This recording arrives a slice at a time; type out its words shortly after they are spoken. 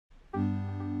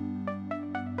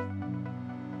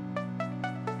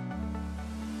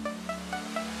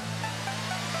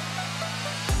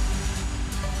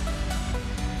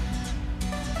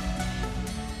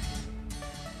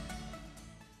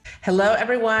Hello,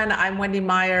 everyone. I'm Wendy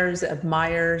Myers of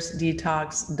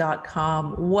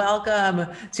MyersDetox.com. Welcome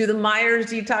to the Myers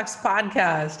Detox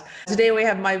Podcast. Today, we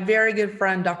have my very good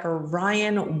friend, Dr.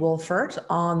 Ryan Wolfert,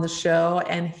 on the show,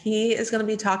 and he is going to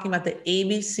be talking about the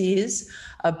ABCs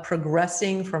of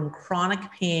progressing from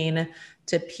chronic pain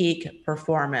to peak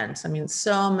performance. I mean,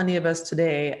 so many of us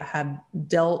today have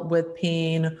dealt with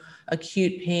pain,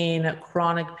 acute pain,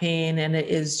 chronic pain, and it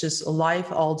is just life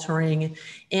altering.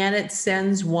 And it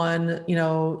sends one,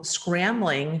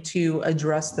 scrambling to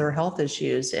address their health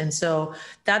issues. And so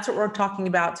that's what we're talking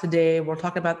about today. We're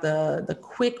talking about the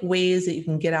quick ways that you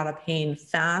can get out of pain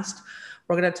fast.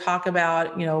 We're going to talk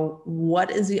about,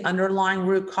 what is the underlying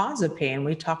root cause of pain.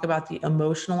 We talk about the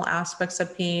emotional aspects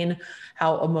of pain,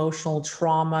 how emotional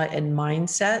trauma and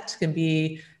mindset can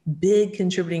be big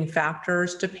contributing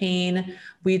factors to pain.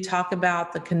 We talk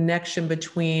about the connection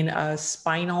between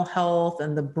spinal health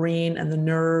and the brain and the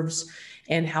nerves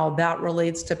and how that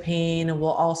relates to pain. And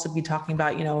we'll also be talking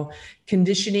about,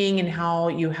 conditioning and how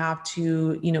you have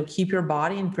to, keep your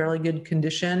body in fairly good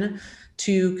condition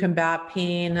to combat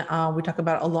pain. We talk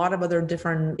about a lot of other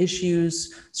different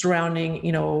issues surrounding,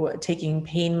 taking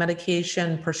pain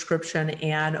medication, prescription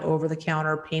and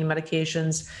over-the-counter pain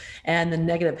medications, and the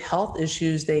negative health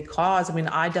issues they cause. I mean,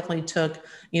 I definitely took,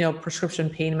 prescription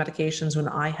pain medications when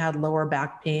I had lower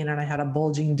back pain and I had a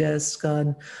bulging disc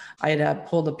and I had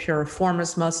pulled a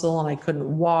piriformis muscle and I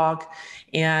couldn't walk.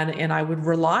 And I would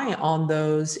rely on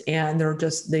those, and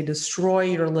they destroy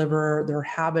your liver, they're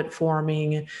habit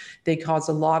forming, they cause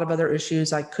a lot of other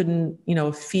issues. I couldn't,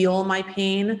 feel my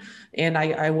pain, and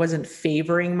I wasn't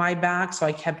favoring my back. So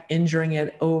I kept injuring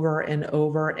it over and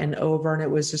over and over. And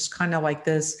it was just kind of like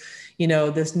this,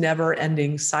 this never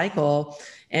ending cycle.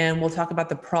 And we'll talk about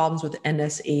the problems with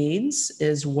NSAIDs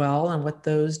as well, and what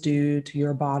those do to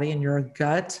your body and your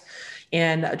gut.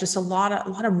 And just a lot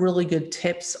of really good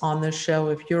tips on this show.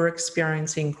 If you're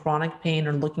experiencing chronic pain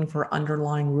or looking for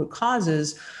underlying root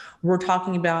causes, we're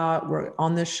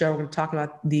on this show, we're going to talk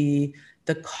about the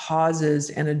causes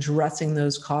and addressing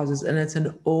those causes. And it's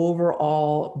an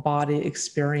overall body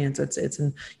experience. It's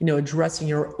addressing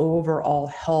your overall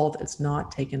health. It's not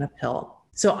taking a pill.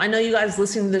 So I know you guys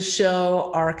listening to this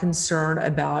show are concerned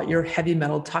about your heavy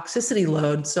metal toxicity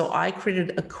load. So I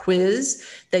created a quiz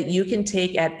that you can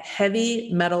take at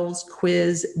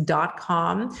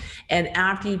heavymetalsquiz.com. And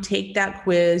after you take that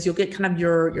quiz, you'll get kind of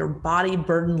your body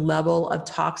burden level of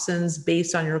toxins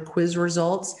based on your quiz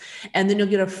results. And then you'll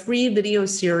get a free video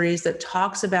series that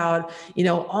talks about,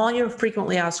 all your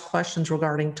frequently asked questions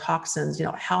regarding toxins.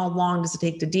 How long does it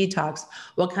take to detox?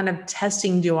 What kind of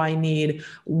testing do I need?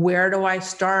 Where do I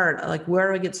start? Like, where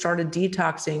do I get started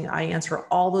detoxing? I answer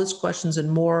all those questions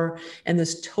and more in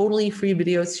this totally free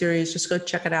video series. Just go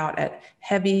check it out at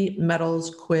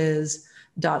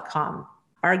heavymetalsquiz.com.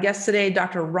 Our guest today,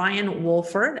 Dr. Ryan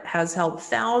Wolfert, has helped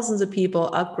thousands of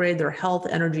people upgrade their health,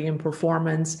 energy, and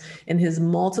performance in his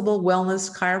multiple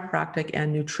wellness, chiropractic,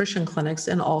 and nutrition clinics,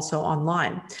 and also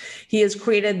online. He has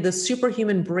created the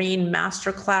Superhuman Brain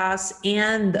Masterclass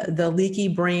and the Leaky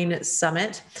Brain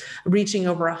Summit, reaching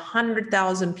over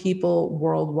 100,000 people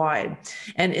worldwide.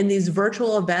 And in these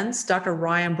virtual events, Dr.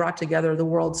 Ryan brought together the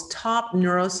world's top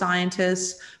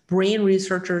neuroscientists, brain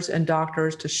researchers, and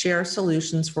doctors to share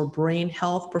solutions for brain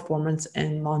health, performance,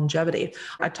 and longevity.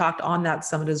 I talked on that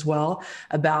summit as well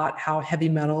about how heavy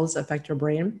metals affect your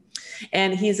brain.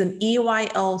 And he's an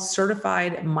EYL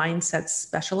certified mindset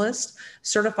specialist,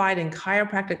 certified in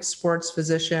chiropractic sports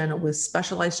physician with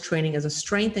specialized training as a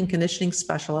strength and conditioning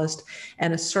specialist,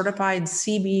 and a certified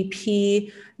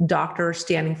CBP doctor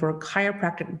standing for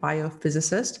chiropractic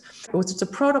biophysicist. It's a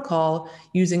protocol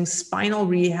using spinal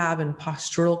rehab and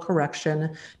postural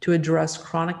correction to address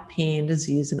chronic pain,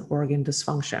 disease, and organ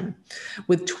dysfunction.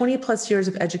 With 20 plus years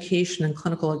of education and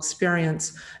clinical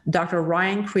experience, Dr.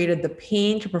 Ryan created the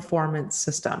Pain to Performance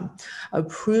System, a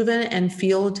proven and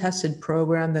field-tested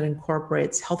program that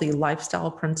incorporates healthy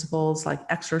lifestyle principles like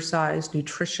exercise,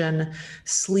 nutrition,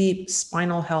 sleep,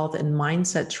 spinal health, and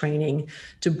mindset training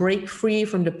to break free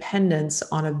from dependence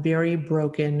on a very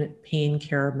broken pain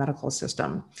care medical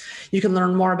system. You can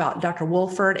learn more about Dr.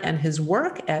 Wolfert and his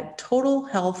work at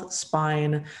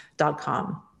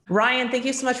totalhealthspine.com. Ryan, thank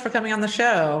you so much for coming on the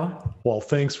show. Well,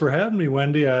 thanks for having me,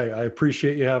 Wendy. I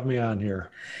appreciate you having me on here.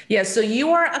 Yeah, so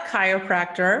you are a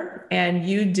chiropractor and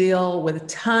you deal with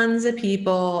tons of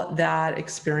people that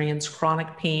experience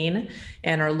chronic pain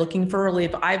and are looking for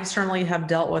relief. I certainly have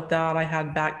dealt with that. I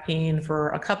had back pain for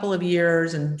a couple of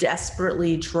years and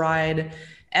desperately tried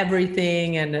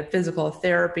everything, and physical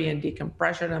therapy and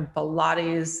decompression and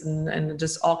Pilates and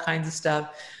just all kinds of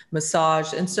stuff,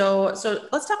 massage. And so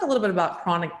let's talk a little bit about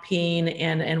chronic pain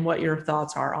and what your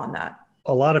thoughts are on that.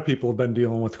 A lot of people have been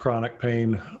dealing with chronic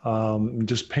pain,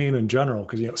 just pain in general,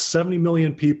 because 70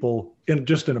 million people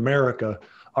just in America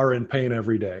are in pain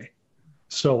every day.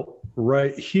 So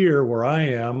right here where I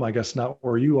am, I guess not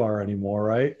where you are anymore,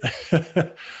 right?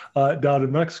 Down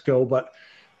in Mexico, but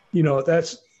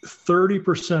that's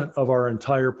 30% of our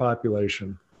entire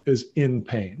population is in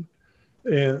pain.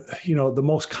 And the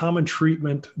most common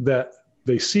treatment that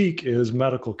they seek is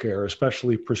medical care,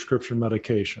 especially prescription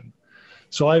medication.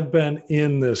 So I've been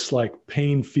in this like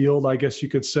pain field, I guess you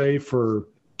could say, for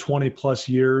 20 plus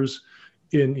years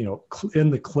in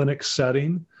the clinic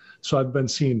setting. So I've been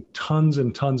seeing tons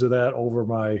and tons of that over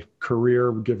my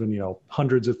career, given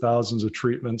hundreds of thousands of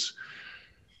treatments.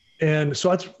 And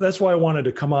so that's why I wanted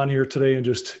to come on here today and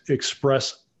just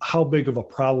express how big of a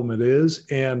problem it is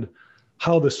and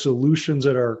how the solutions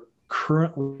that are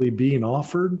currently being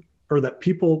offered, or that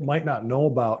people might not know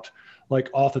about, like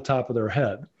off the top of their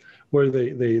head, where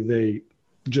they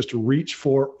just reach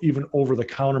for even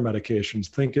over-the-counter medications,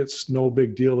 think it's no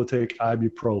big deal to take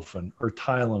ibuprofen or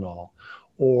Tylenol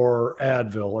or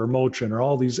Advil or Motrin, or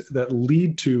all these that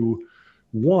lead to,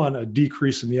 one, a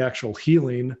decrease in the actual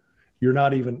healing. You're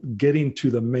not even getting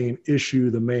to the main issue,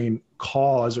 the main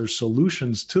cause or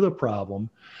solutions to the problem.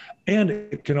 And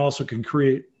it can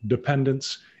create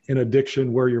dependence and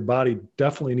addiction, where your body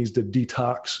definitely needs to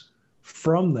detox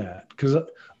from that. Because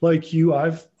like you,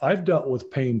 I've dealt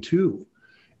with pain too.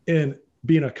 And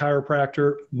being a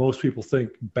chiropractor, most people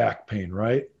think back pain,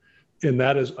 right? And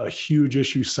that is a huge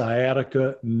issue,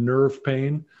 sciatica, nerve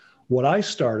pain. What I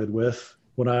started with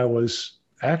when I was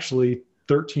actually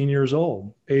 13 years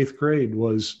old, 8th grade,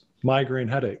 was migraine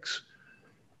headaches.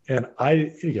 And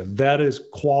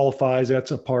qualifies,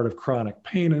 that's a part of chronic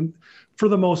pain. And for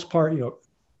the most part,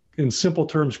 in simple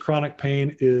terms, chronic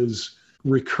pain is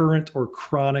recurrent or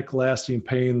chronic lasting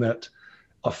pain that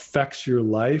affects your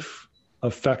life,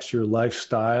 affects your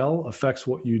lifestyle, affects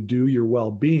what you do, your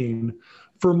well-being,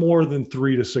 for more than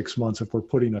 3 to 6 months, if we're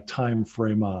putting a time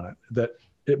frame on it. That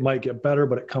it might get better,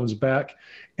 but it comes back,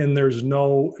 and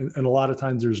a lot of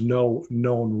times there's no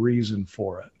known reason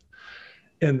for it.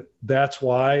 And that's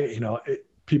why,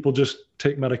 people just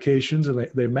take medications and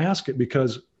they mask it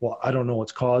because, well, I don't know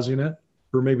what's causing it,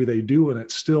 or maybe they do, and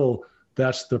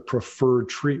that's the preferred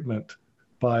treatment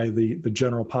by the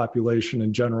general population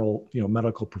and general,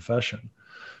 medical profession.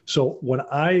 So when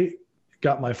I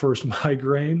got my first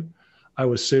migraine, I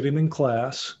was sitting in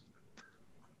class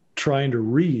trying to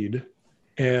read,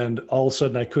 and all of a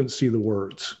sudden I couldn't see the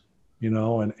words,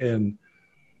 and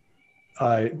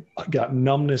I got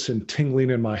numbness and tingling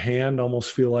in my hand,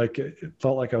 almost it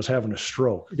felt like I was having a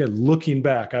stroke. Again, looking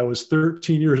back, I was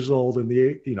 13 years old in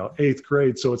the 8th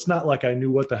grade. So it's not like I knew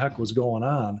what the heck was going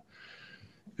on.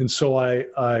 And so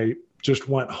I just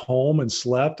went home and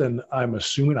slept, and I'm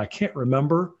assuming, I can't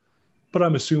remember, but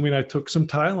I'm assuming I took some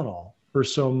Tylenol or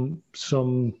some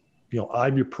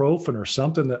ibuprofen or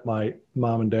something that my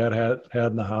mom and dad had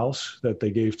in the house that they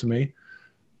gave to me.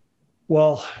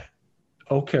 Well,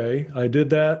 okay, I did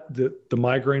that. The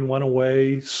migraine went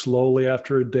away slowly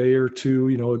after a day or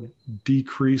two,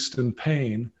 decreased in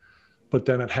pain, but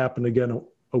then it happened again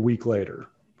a week later.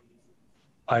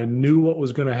 I knew what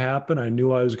was going to happen. I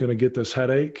knew I was going to get this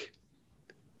headache,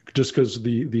 just because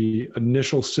the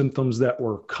initial symptoms that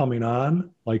were coming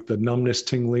on, like the numbness,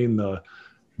 tingling,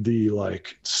 the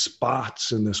like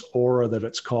spots and this aura that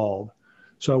it's called.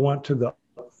 So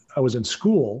I was in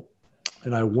school,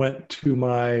 and I went to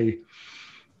my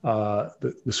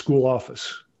the school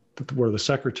office where the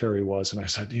secretary was, and I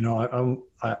said, I'm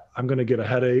going to get a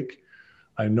headache.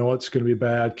 I know it's going to be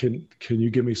bad. Can you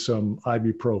give me some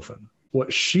ibuprofen?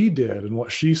 What she did and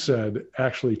what she said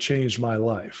actually changed my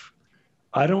life.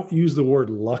 I don't use the word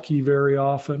lucky very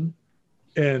often.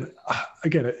 And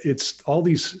again, it's all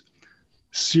these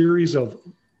series of,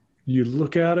 you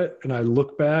look at it, and I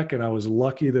look back, and I was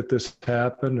lucky that this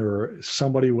happened, or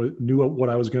somebody knew what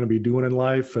I was going to be doing in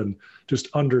life and just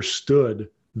understood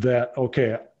that,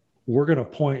 okay, we're going to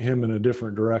point him in a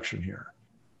different direction here.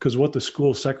 Because what the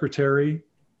school secretary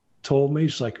told me,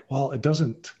 she's like, well,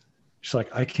 she's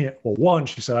like, I can't, well, one,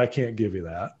 she said, I can't give you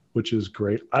that, which is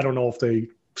great. I don't know if they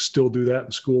still do that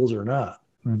in schools or not.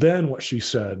 Then what she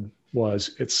said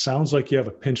was, it sounds like you have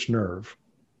a pinched nerve.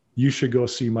 You should go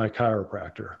see my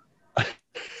chiropractor.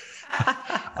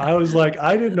 I was like,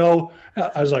 I didn't know.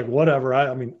 I was like, whatever.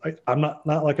 I'm not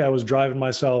like I was driving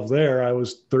myself there. I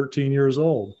was 13 years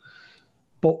old.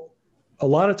 But a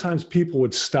lot of times people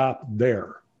would stop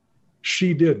there.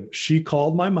 She didn't. She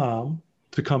called my mom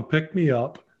to come pick me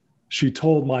up. She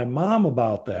told my mom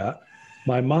about that.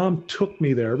 My mom took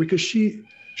me there because she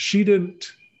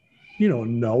didn't,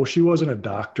 know. She wasn't a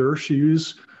doctor. She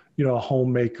was, a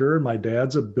homemaker. And my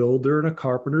dad's a builder and a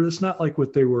carpenter. It's not like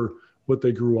what they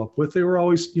grew up with. They were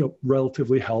always,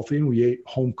 relatively healthy, and we ate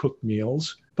home cooked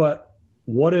meals. But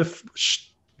what if,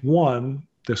 one,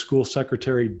 the school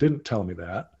secretary didn't tell me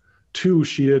that? Two,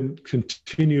 she didn't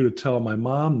continue to tell my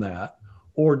mom that,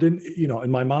 or didn't,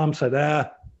 and my mom said,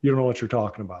 you don't know what you're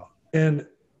talking about. And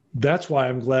that's why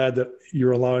I'm glad that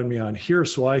you're allowing me on here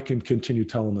so I can continue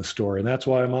telling the story. And that's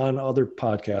why I'm on other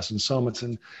podcasts and summits.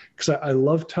 And because I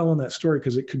love telling that story,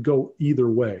 because it could go either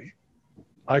way.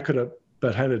 I could have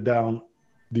been headed down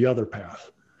the other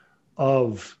path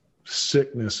of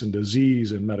sickness and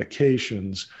disease and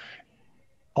medications,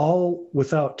 all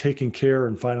without taking care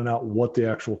and finding out what the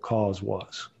actual cause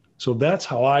was. So that's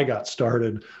how I got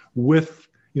started with,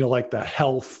 like the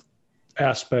health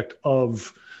aspect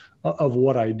of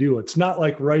what I do. It's not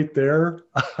like right there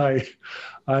I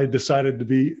decided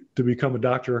to become a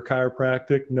doctor of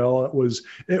chiropractic. No,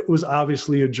 it was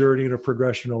obviously a journey and a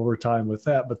progression over time with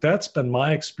that. But that's been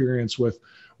my experience with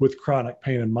chronic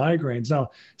pain and migraines. Now,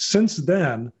 since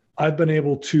then, I've been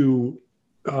able to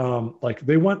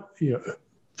they went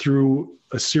through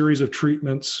a series of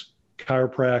treatments,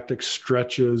 chiropractic,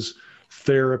 stretches,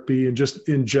 therapy, and just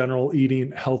in general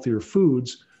eating healthier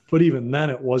foods. But even then,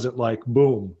 it wasn't like,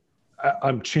 boom,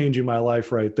 I'm changing my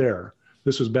life right there.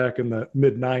 This was back in the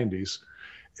mid 90s.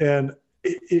 And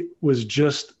it was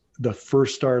just the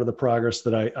first start of the progress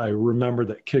that I remember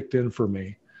that kicked in for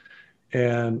me.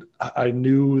 And I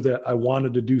knew that I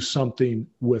wanted to do something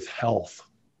with health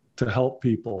to help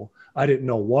people. I didn't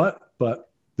know what, but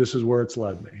this is where it's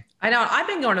led me. I know. I've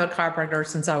been going to a chiropractor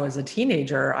since I was a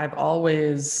teenager. I've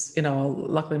always,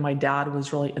 luckily my dad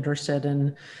was really interested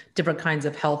in different kinds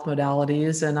of health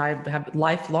modalities, and I have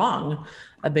lifelong,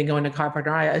 I've been going to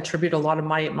chiropractor. I attribute a lot of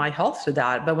my health to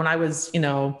that. But when I was,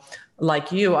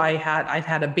 like you, I'd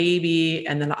had a baby,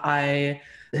 and then I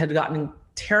had gotten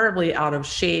terribly out of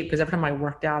shape because every time I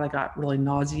worked out, I got really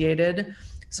nauseated.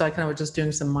 So I kind of was just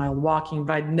doing some mild walking,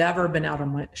 but I'd never been out of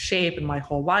my shape in my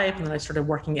whole life. And then I started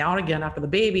working out again after the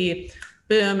baby,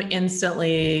 boom,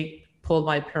 instantly pulled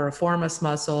my piriformis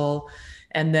muscle.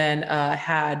 And then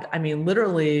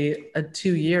literally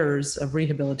 2 years of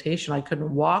rehabilitation. I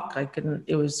couldn't walk.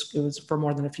 It was for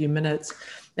more than a few minutes.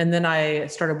 And then I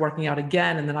started working out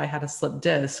again. And then I had a slip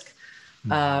disc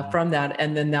from that.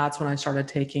 And then that's when I started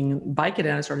taking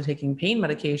Vicodin. I started taking pain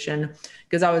medication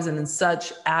because I was in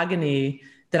such agony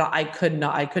that I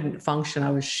couldn't function. I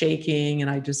was shaking,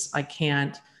 and I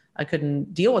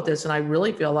couldn't deal with this. And I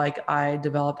really feel like I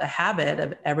developed a habit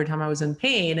of every time I was in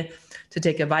pain to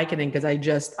take a Vicodin, because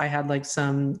I had like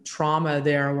some trauma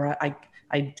there where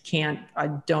I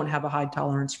don't have a high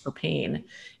tolerance for pain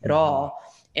at all.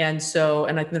 And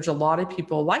I think there's a lot of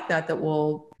people like that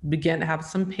will begin to have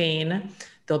some pain.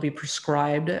 They'll be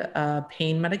prescribed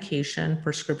pain medication,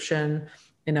 prescription,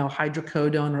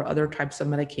 hydrocodone or other types of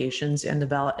medications, and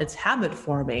develop it's habit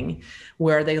forming,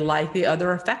 where they like the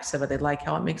other effects of it. They like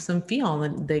how it makes them feel,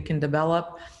 and they can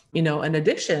develop, an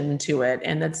addiction to it.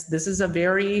 And this is a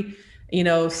very,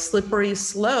 slippery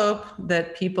slope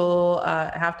that people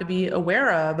have to be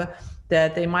aware of,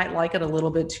 that they might like it a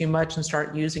little bit too much and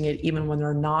start using it even when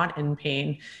they're not in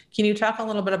pain. Can you talk a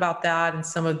little bit about that and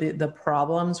some of the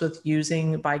problems with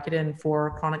using Vicodin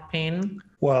for chronic pain?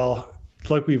 Well,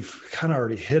 like we've kind of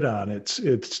already hit on,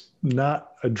 it's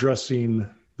not addressing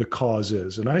the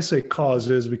causes. And I say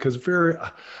causes because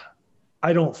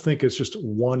I don't think it's just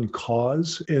one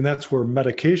cause. And that's where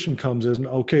medication comes in.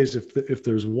 Okay, so if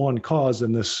there's one cause,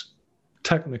 then this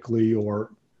technically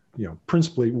or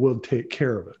principally would take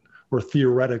care of it, or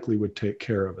theoretically would take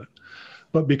care of it.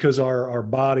 But because our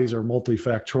bodies are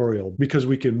multifactorial, because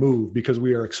we can move, because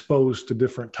we are exposed to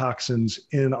different toxins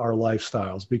in our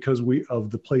lifestyles, because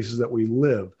of the places that we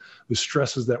live, the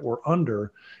stresses that we're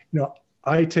under,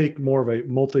 I take more of a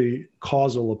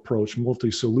multi-causal approach,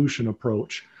 multi-solution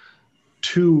approach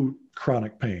to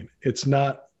chronic pain. It's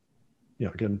not,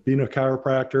 again, being a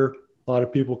chiropractor, a lot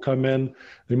of people come in,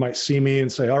 they might see me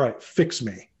and say, all right, fix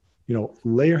me.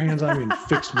 Lay your hands on me and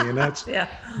fix me. And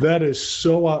that is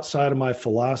so outside of my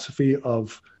philosophy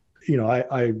of,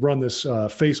 I run this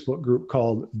Facebook group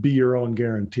called Be Your Own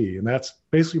Guarantee. And that's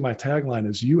basically my tagline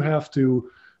is you have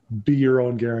to be your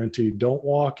own guarantee. Don't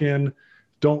walk in,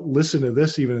 don't listen to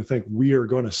this even and think we are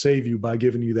going to save you by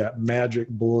giving you that magic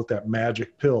bullet, that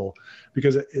magic pill,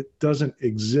 because it doesn't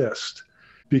exist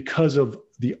because of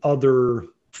the other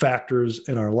factors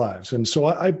in our lives. And so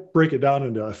I break it down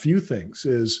into a few things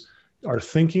is, our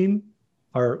thinking,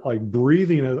 our like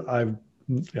breathing.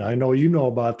 I know you know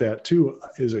about that too,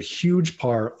 is a huge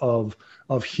part of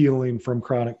healing from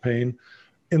chronic pain.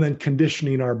 And then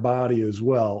conditioning our body as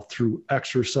well through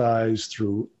exercise,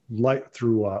 through like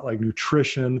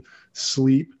nutrition,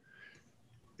 sleep.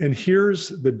 And here's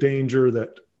the danger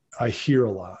that I hear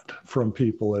a lot from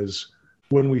people is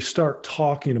when we start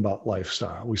talking about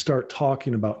lifestyle, we start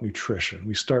talking about nutrition,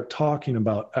 we start talking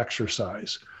about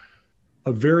exercise,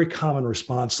 a very common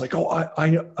response like, oh,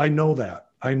 I know that.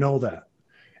 I know that.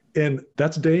 And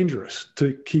that's dangerous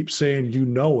to keep saying you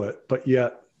know it, but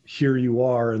yet here you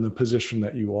are in the position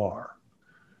that you are,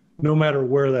 no matter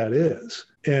where that is.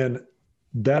 And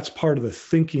that's part of the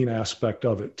thinking aspect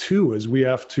of it too, is we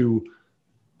have to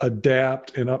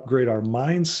adapt and upgrade our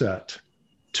mindset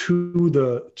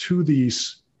to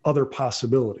these other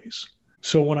possibilities.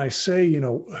 So when I say,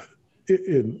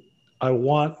 I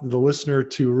want the listener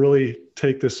to really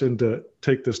take this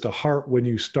to heart when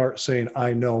you start saying,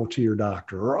 I know, to your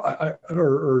doctor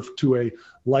or to a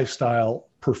lifestyle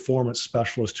performance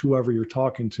specialist, whoever you're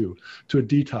talking to a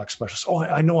detox specialist. Oh,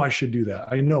 I know I should do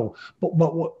that. I know,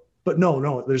 but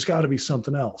no, there's got to be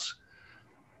something else.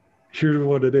 Here's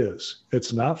what it is.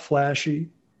 It's not flashy.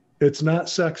 It's not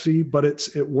sexy, but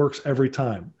it works every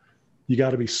time. You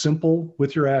got to be simple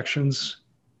with your actions.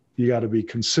 You got to be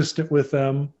consistent with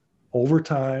them over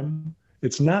time.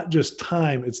 It's not just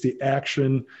time, it's the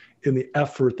action and the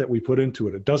effort that we put into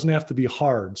it. It doesn't have to be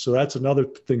hard. So that's another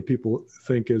thing people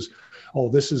think is, oh,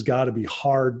 this has got to be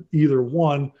hard. Either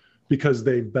one, because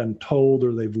they've been told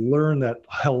or they've learned that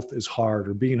health is hard,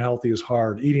 or being healthy is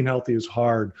hard, eating healthy is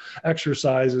hard,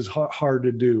 exercise is hard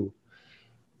to do,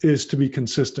 is to be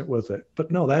consistent with it.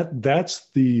 But no, that's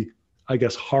the, I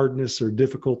guess, hardness or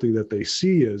difficulty that they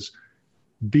see is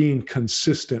being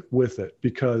consistent with it,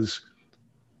 because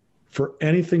for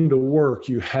anything to work,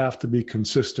 you have to be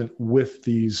consistent with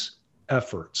these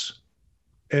efforts.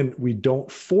 And we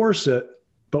don't force it,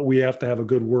 but we have to have a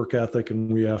good work ethic,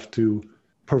 and we have to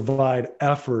provide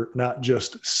effort, not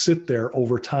just sit there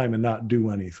over time and not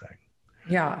do anything.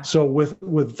 Yeah. So with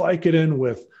Vicodin,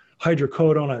 with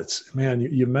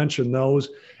hydrocodone, you mentioned those,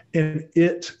 and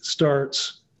it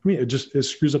starts, it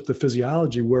screws up the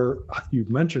physiology where you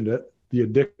mentioned it, the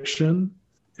addiction,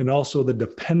 and also the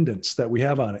dependence that we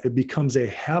have on it. It becomes a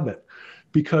habit,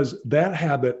 because that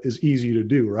habit is easy to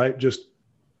do, right? Just,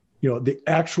 the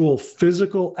actual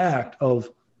physical act of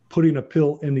putting a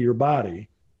pill into your body,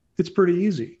 it's pretty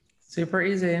easy. Super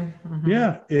easy. Mm-hmm.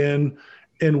 Yeah.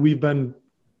 And we've been,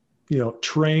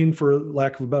 trained, for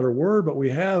lack of a better word, but we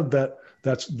have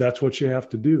that's what you have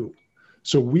to do.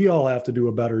 So we all have to do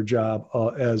a better job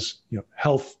as,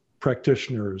 health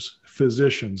practitioners,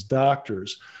 physicians,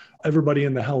 doctors, everybody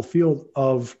in the health field,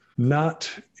 of not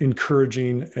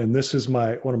encouraging, and this is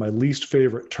one of my least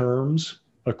favorite terms,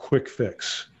 a quick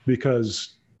fix,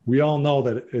 because we all know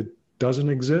that it doesn't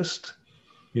exist,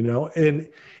 and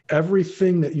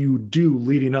everything that you do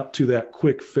leading up to that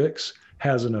quick fix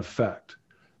has an effect.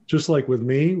 Just like with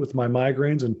me, with my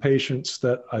migraines and patients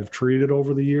that I've treated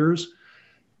over the years,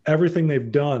 everything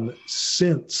they've done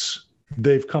since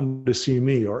they've come to see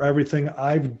me, or everything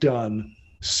I've done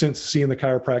since seeing the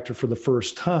chiropractor for the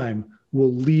first time,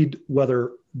 will lead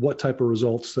what type of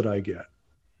results that I get.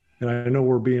 And I know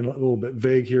we're being a little bit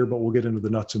vague here, but we'll get into the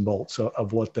nuts and bolts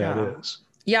of what that is.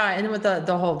 Yeah. And with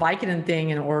the whole Vicodin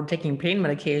thing or taking pain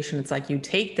medication, it's like you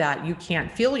take that, you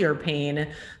can't feel your pain.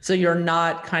 So you're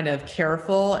not kind of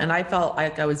careful. And I felt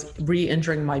like I was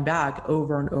re-injuring my back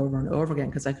over and over and over again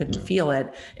because I couldn't feel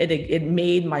it. It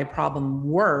made my problem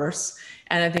worse.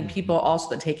 And I think people also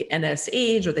that take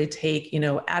NSAIDs or they take,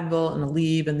 Advil and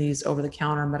Aleve and these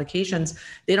over-the-counter medications,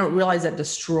 they don't realize that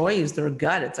destroys their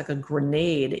gut. It's like a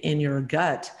grenade in your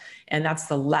gut. And that's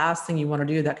the last thing you want to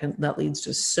do that leads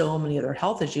to so many other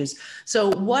health issues. So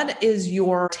what is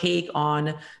your take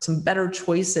on some better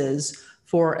choices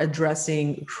for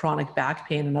addressing chronic back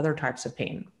pain and other types of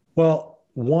pain? Well,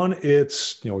 one,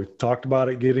 it's, we've talked about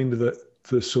it, getting to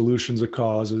the solutions of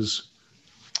causes,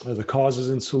 or the causes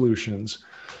and solutions.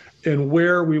 And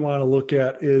where we want to look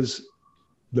at is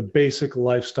the basic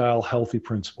lifestyle healthy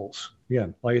principles.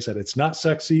 Again, like I said, it's not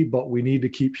sexy, but we need to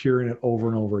keep hearing it over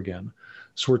and over again.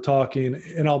 So we're talking,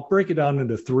 and I'll break it down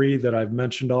into three that I've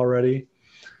mentioned already,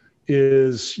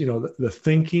 is, the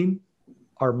thinking,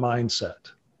 our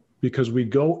mindset, because we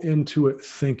go into it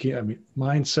thinking,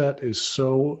 mindset is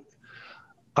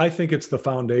I think it's the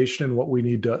foundation and what we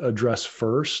need to address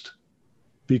first,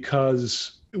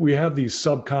 because we have these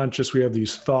subconscious, we have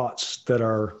these thoughts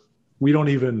that we don't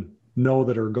even know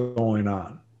that are going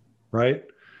on, right?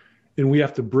 And we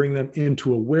have to bring them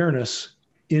into awareness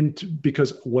into,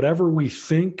 because whatever we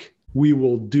think, we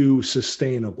will do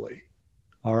sustainably.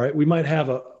 All right. We might have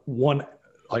a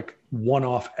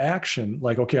one-off action,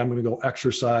 like, okay, I'm going to go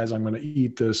exercise, I'm going to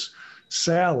eat this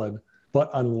salad. But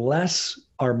unless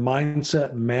our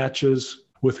mindset matches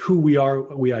with who we are,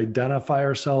 we identify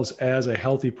ourselves as a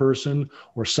healthy person,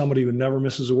 or somebody who never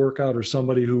misses a workout, or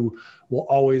somebody who will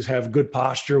always have good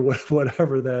posture,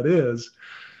 whatever that is,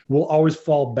 we'll always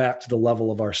fall back to the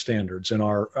level of our standards and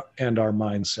our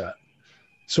mindset.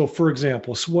 So for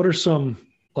example, so what are some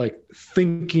like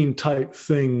thinking type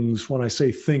things? When I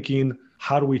say thinking,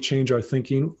 how do we change our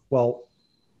thinking? Well,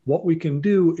 what we can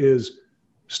do is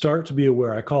start to be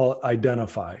aware. I call it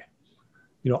identify.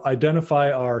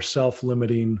 Identify our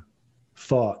self-limiting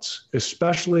thoughts,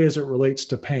 especially as it relates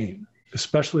to pain,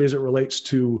 especially as it relates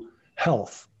to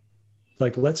health.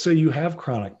 Like, let's say you have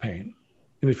chronic pain.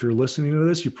 And if you're listening to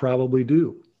this, you probably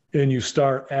do. And you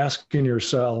start asking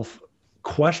yourself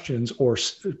questions or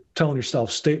telling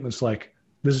yourself statements like,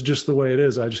 this is just the way it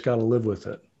is. I just got to live with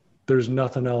it. There's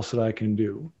nothing else that I can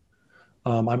do.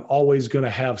 I'm always going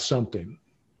to have something.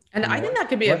 And I think that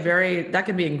could be that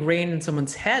could be ingrained in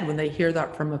someone's head when they hear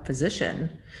that from a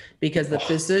physician, because the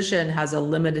physician has a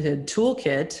limited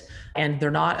toolkit and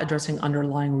they're not addressing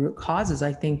underlying root causes.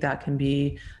 I think that can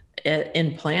be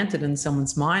implanted in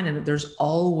someone's mind, and there's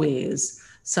always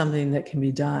something that can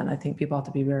be done. I think people have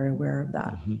to be very aware of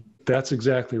that. Mm-hmm. That's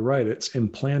exactly right. It's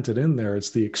implanted in there. It's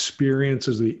the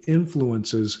experiences, the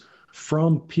influences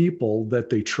from people that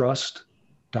they trust,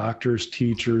 doctors,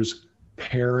 teachers,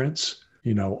 parents,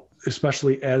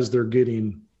 especially as they're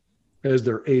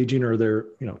aging, or they're,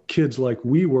 kids like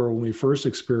we were when we first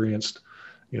experienced,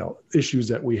 issues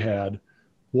that we had.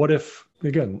 What if,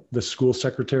 again, the school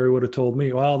secretary would have told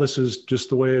me, well, this is just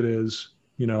the way it is.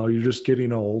 You're just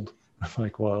getting old. I'm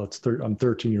like, well, I'm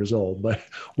 13 years old, but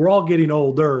we're all getting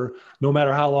older, no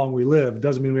matter how long we live.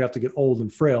 Doesn't mean we have to get old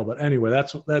and frail. But anyway,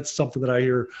 that's something that I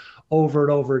hear over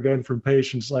and over again from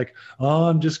patients, like, oh,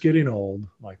 I'm just getting old.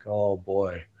 I'm like, oh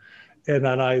boy. And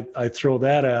then I throw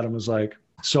that at them as like,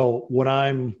 so when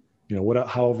I'm,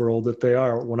 however old that they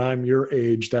are, when I'm your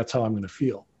age, that's how I'm going to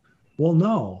feel. Well,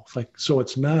 no, so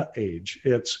it's not age.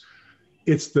 It's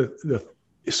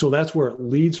so that's where it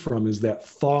leads from, is that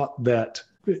thought that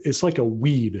it's like a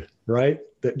weed, right?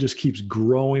 That just keeps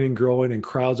growing and growing and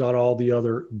crowds out all the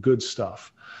other good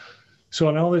stuff. So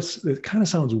I know it kind of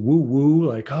sounds woo-woo,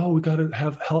 like, oh, we got to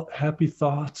have happy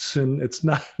thoughts. And it's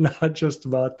not just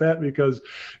about that, because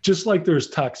just like there's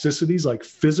toxicities, like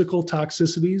physical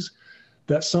toxicities,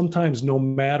 that sometimes no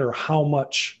matter how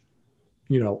much,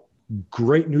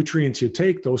 great nutrients you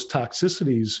take, those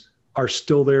toxicities are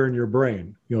still there in your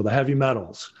brain. The heavy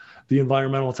metals, the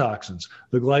environmental toxins,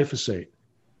 the glyphosate.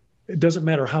 It doesn't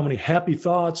matter how many happy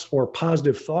thoughts or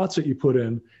positive thoughts that you put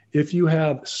in. If you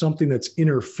have something that's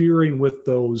interfering with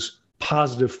those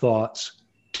positive thoughts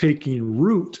taking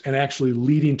root and actually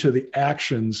leading to the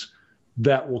actions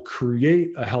that will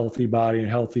create a healthy body and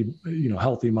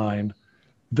healthy mind,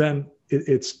 then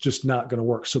it's just not going to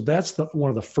work. So that's one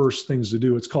of the first things to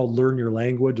do. It's called learn your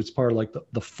language. It's part of like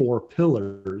the 4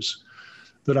 pillars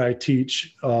that I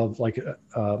teach of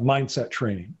mindset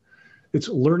training. It's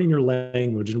learning your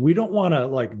language. And we don't want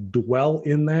to dwell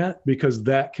in that, because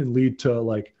that can lead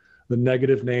to the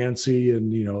negative Nancy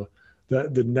and,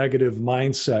 the negative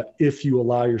mindset if you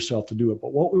allow yourself to do it.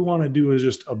 But what we want to do is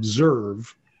just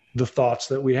observe the thoughts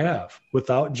that we have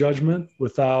without judgment,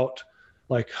 without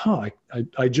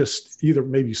I just either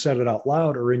maybe said it out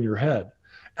loud or in your head.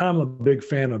 And I'm a big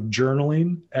fan of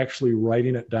journaling, actually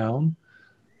writing it down.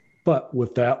 But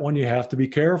with that one, you have to be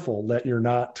careful that you're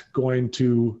not going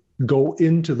to go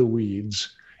into the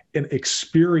weeds and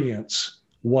experience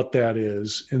what that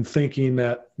is and thinking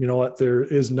that, there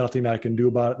is nothing I can do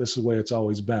about it. This is the way it's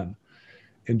always been.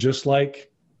 And just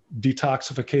like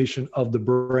detoxification of the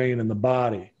brain and the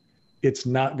body, it's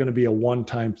not going to be a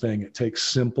one-time thing. It takes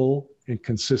simple and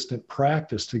consistent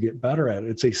practice to get better at it.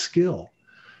 It's a skill.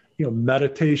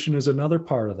 Meditation is another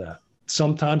part of that.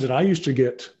 Sometimes, and I used to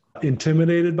get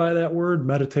intimidated by that word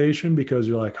meditation, because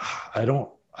you're like, I don't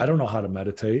know how to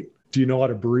meditate. Do you know how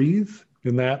to breathe?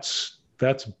 And that's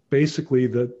basically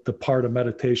the part of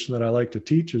meditation that I like to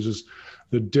teach is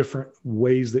the different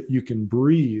ways that you can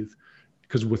breathe.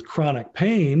 Because with chronic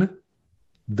pain,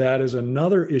 that is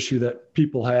another issue that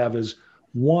people have, is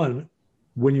one,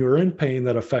 when you're in pain,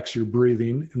 that affects your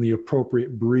breathing and the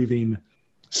appropriate breathing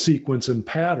sequence and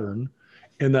pattern.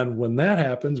 And then when that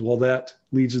happens, well, that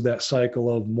leads to that cycle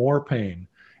of more pain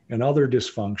and other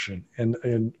dysfunction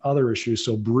and other issues.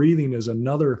 So breathing is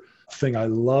another thing I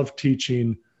love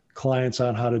teaching clients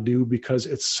on how to do, because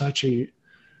it's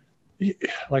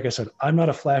like I said, I'm not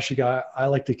a flashy guy. I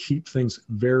like to keep things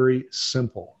very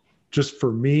simple, just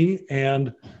for me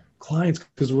and clients.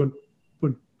 Because when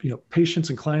patients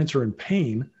and clients are in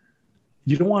pain,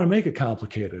 you don't want to make it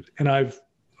complicated. And I've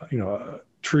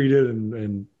treated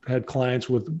and had clients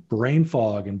with brain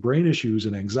fog and brain issues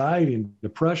and anxiety and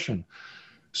depression.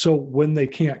 So when they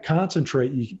can't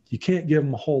concentrate, you can't give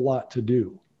them a whole lot to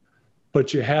do,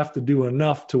 but you have to do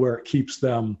enough to where it keeps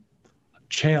them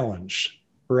challenged,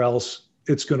 or else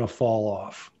it's going to fall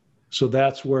off. So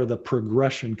that's where the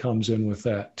progression comes in with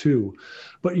that too.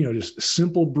 But, just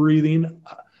simple breathing,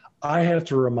 I have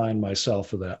to remind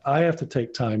myself of that. I have to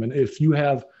take time. And if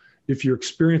you're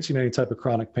experiencing any type of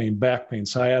chronic pain, back pain,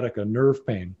 sciatica, nerve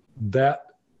pain, that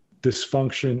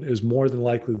dysfunction is more than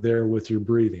likely there with your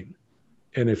breathing.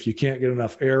 And if you can't get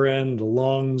enough air in the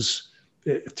lungs,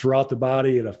 throughout the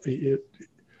body, it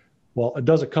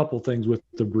does a couple things with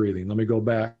the breathing. Let me go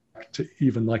back to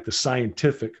even like the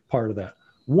scientific part of that.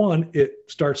 One, it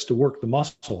starts to work the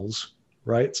muscles,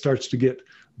 right? It starts to get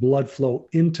blood flow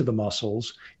into the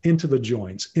muscles, into the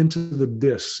joints, into the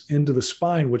discs, into the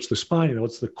spine, which the spine,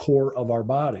 it's the core of our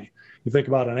body. You think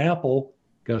about an apple,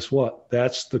 guess what?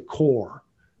 That's the core.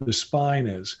 The spine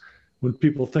is. When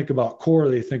people think about core,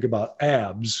 they think about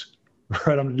abs,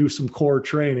 right? I'm going to do some core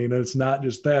training. And it's not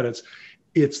just that.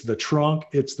 It's the trunk,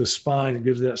 it's the spine. It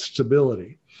gives that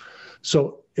stability.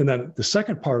 So, and then the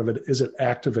second part of it is it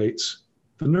activates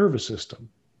the nervous system,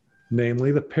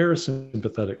 namely the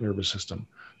parasympathetic nervous system,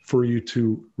 for you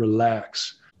to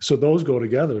relax. So those go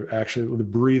together, actually, with the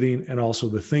breathing and also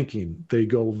the thinking. They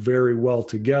go very well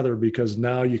together because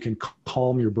now you can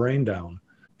calm your brain down.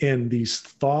 And these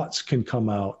thoughts can come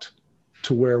out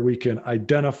to where we can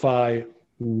identify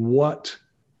what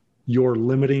your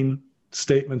limiting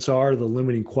statements are, the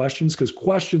limiting questions, because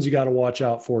questions you got to watch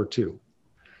out for too.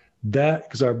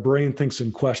 Because our brain thinks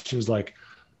in questions like,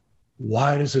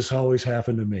 why does this always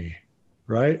happen to me?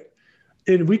 Right?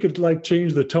 And we could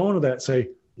change the tone of that, say,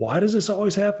 why does this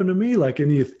always happen to me?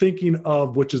 And you're thinking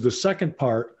of, which is the second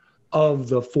part of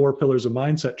the 4 pillars of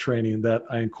mindset training that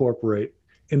I incorporate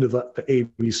into the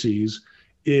ABCs,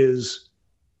 is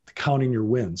counting your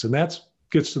wins. And that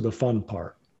gets to the fun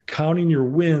part. Counting your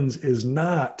wins is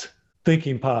not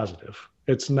thinking positive.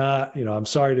 It's not, I'm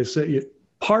sorry to say,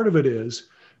 part of it is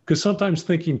because sometimes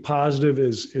thinking positive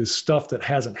is stuff that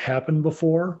hasn't happened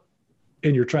before.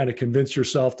 And you're trying to convince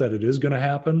yourself that it is going to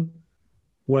happen,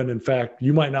 when in fact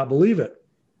you might not believe it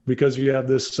because you have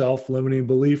this self-limiting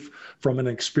belief from an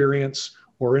experience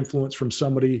or influence from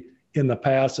somebody in the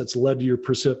past that's led to your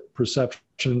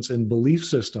perceptions and belief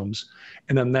systems.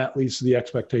 And then that leads to the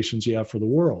expectations you have for the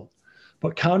world.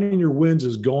 But counting your wins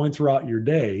is going throughout your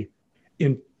day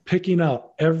and picking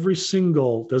out every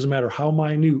single, doesn't matter how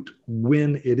minute,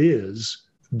 win it is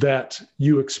that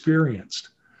you experienced.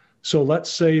 So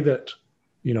let's say that,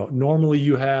 normally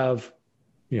you have,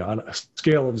 on a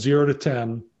scale of 0 to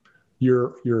 10,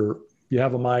 you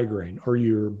have a migraine, or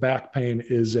your back pain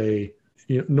is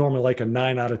normally like a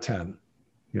 9 out of 10,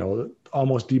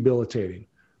 almost debilitating.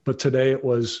 But today it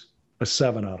was a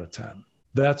 7 out of 10.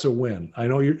 That's a win. I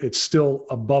know it's still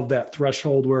above that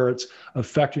threshold where it's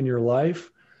affecting your life.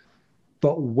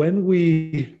 But when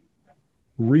we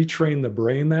retrain the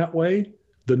brain that way,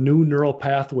 the new neural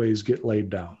pathways get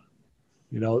laid down.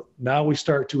 Now we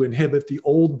start to inhibit the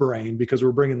old brain because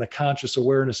we're bringing the conscious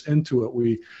awareness into it.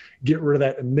 We get rid of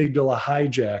that amygdala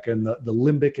hijack and the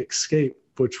limbic escape,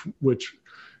 which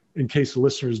in case the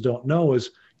listeners don't know is,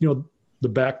 the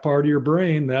back part of your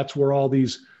brain, that's where all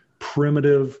these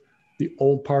primitive, the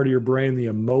old part of your brain, the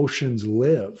emotions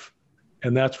live.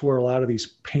 And that's where a lot of these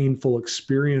painful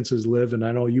experiences live. And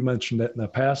I know you mentioned that in the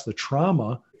past, the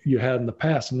trauma you had in the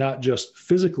past, not just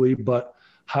physically, but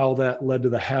how that led to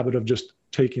the habit of just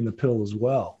taking the pill as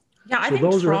well. Yeah, I think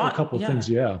those are a couple of things.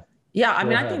 Yeah. Yeah. I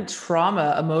mean, I think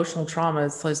emotional trauma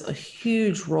plays a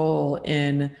huge role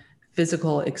in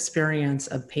physical experience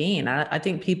of pain. I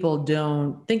think people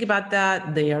don't think about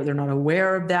that. They're not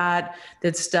aware of that.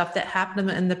 That's stuff that happened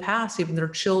to them in the past. Even their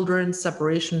children,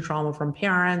 separation trauma from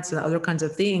parents and other kinds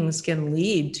of things can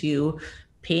lead to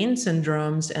pain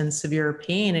syndromes and severe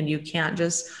pain. And you can't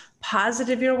just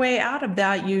positive your way out of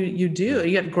that.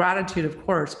 You have gratitude, of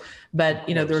course, but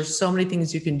there's so many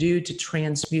things you can do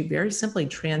to very simply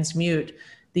transmute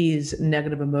these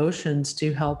negative emotions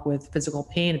to help with physical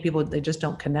pain. And people, they just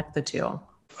don't connect the two.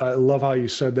 I love how you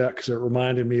said that, because it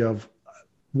reminded me of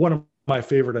one of my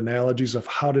favorite analogies of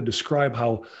how to describe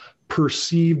how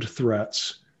perceived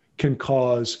threats can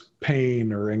cause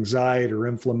pain or anxiety or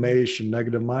inflammation,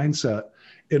 negative mindset,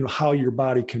 and how your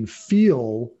body can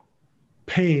feel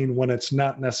pain when it's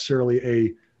not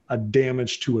necessarily a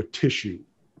damage to a tissue,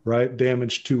 right?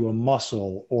 Damage to a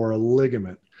muscle or a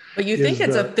ligament. But you think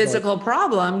it's a physical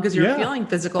problem because you're feeling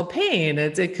physical pain.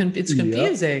 It's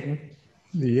confusing.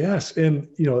 Yes. And,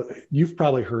 you've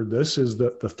probably heard this is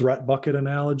the threat bucket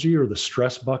analogy or the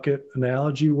stress bucket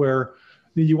analogy, where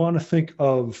you want to think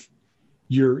of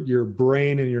your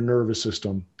brain and your nervous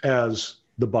system as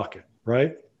the bucket,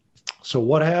 right? So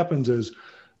what happens is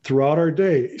throughout our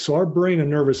day, so our brain and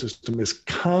nervous system is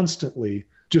constantly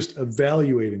just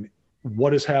evaluating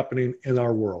what is happening in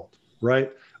our world,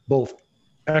 right? Both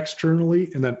externally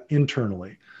and then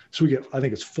internally. So we get, I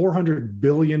think it's 400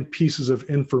 billion pieces of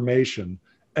information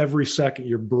every second.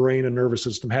 Your brain and nervous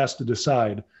system has to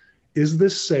decide, is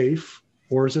this safe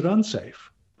or is it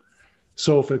unsafe?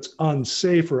 So if it's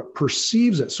unsafe or it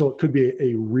perceives it, so it could be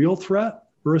a real threat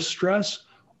or a stress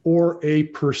or a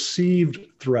perceived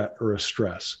threat or a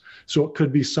stress. So it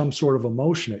could be some sort of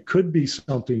emotion. It could be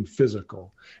something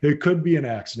physical. It could be an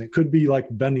accident. It could be like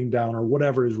bending down or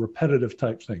whatever is repetitive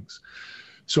type things.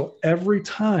 So every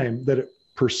time that it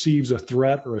perceives a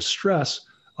threat or a stress,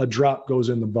 a drop goes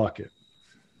in the bucket.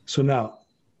 So now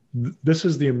this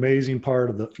is the amazing part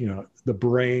of the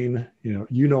brain.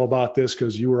 You know about this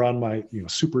because you were on my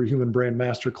Superhuman Brain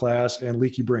Masterclass and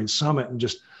Leaky Brain Summit, and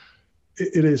just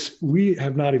it is, we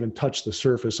have not even touched the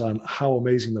surface on how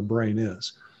amazing the brain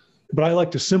is. But I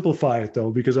like to simplify it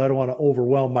though, because I don't want to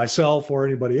overwhelm myself or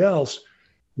anybody else.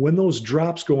 When those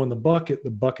drops go in the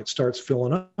bucket starts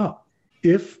filling up.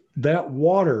 If that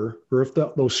water or if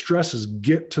those stresses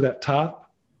get to that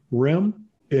top rim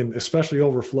and especially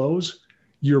overflows,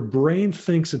 your brain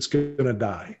thinks it's going to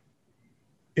die.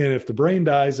 And if the brain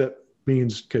dies, that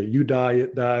means, okay, you die,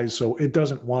 it dies. So it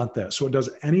doesn't want that. So it does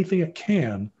anything it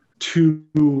can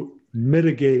to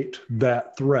mitigate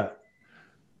that threat.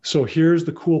 So here's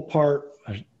the cool part.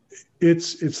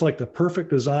 It's like the perfect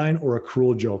design or a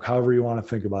cruel joke, however you want to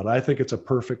think about it. I think it's a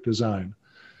perfect design.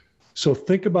 So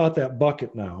think about that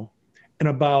bucket now, and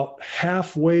about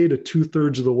halfway to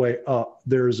 2/3 of the way up,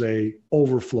 there's a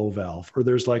overflow valve, or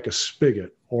there's like a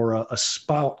spigot or a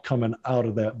spout coming out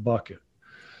of that bucket,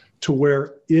 to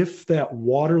where if that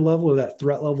water level or that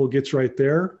threat level gets right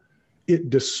there, it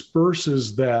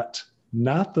disperses that,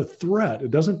 not the threat.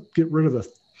 It doesn't get rid of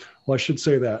I should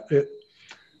say that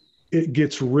it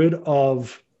gets rid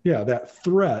of, that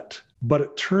threat, but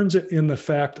it turns it in the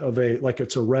fact of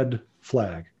it's a red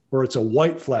flag or it's a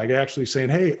white flag actually saying,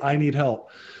 hey, I need help.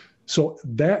 So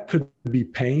that could be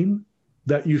pain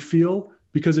that you feel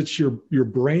because it's your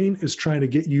brain is trying to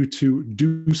get you to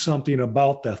do something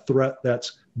about the threat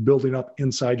that's building up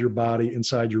inside your body,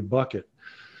 inside your bucket.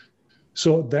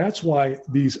 So that's why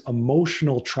these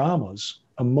emotional traumas,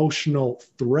 emotional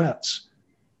threats,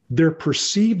 they're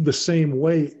perceived the same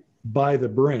way by the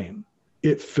brain.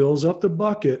 It fills up the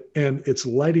bucket and it's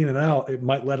letting it out. It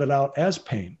might let it out as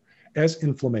pain, as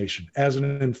inflammation, as an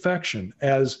infection,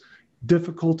 as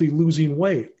difficulty losing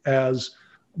weight, as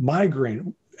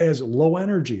migraine, as low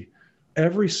energy.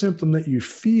 Every symptom that you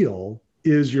feel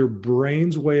is your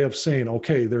brain's way of saying,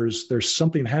 okay, there's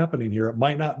something happening here. It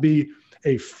might not be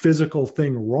a physical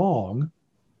thing wrong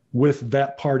with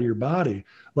that part of your body.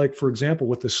 Like, for example,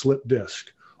 with the slip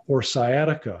disc or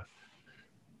sciatica.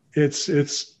 It's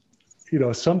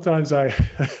sometimes I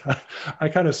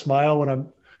kind of smile when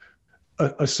I'm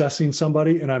assessing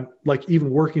somebody and I'm like even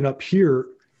working up here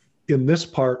in this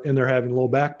part and they're having low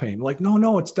back pain. Like,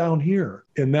 no, it's down here.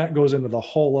 And that goes into the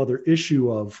whole other issue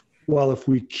of, well, if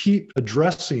we keep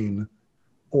addressing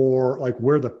or like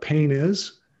where the pain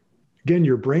is, again,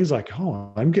 your brain's like,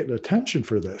 oh, I'm getting attention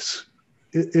for this.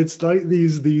 It's like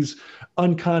these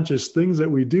unconscious things that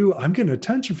we do. I'm getting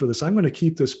attention for this. I'm going to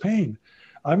keep this pain.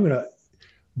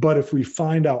 But if we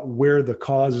find out where the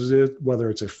cause is, whether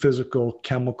it's a physical,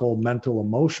 chemical, mental,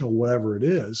 emotional, whatever it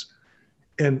is,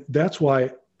 and that's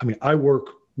why,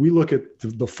 we look at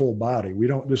the full body. We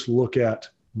don't just look at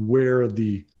where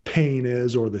the pain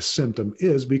is or the symptom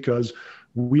is, because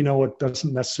we know it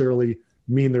doesn't necessarily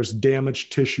mean there's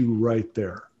damaged tissue right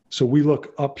there. So we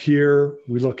look up here,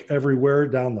 we look everywhere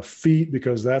down the feet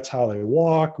because that's how they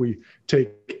walk. We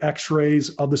take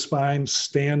x-rays of the spine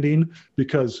standing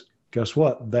because guess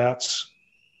what? That's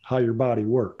how your body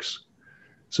works.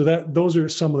 So those are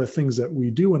some of the things that we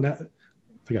do. And that,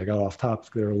 I think I got off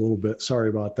topic there a little bit. Sorry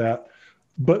about that.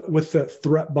 But with that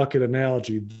threat bucket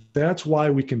analogy, that's why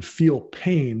we can feel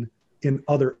pain in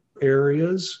other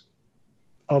areas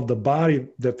of the body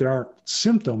that there aren't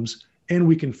symptoms, and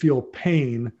we can feel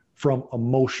pain from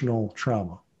emotional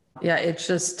trauma. Yeah, it's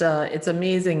just it's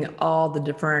amazing all the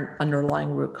different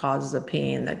underlying root causes of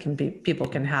pain that people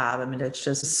can have. I mean, it's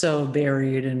just so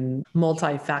varied and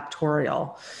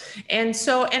multifactorial. And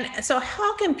so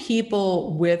how can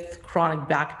people with chronic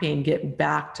back pain get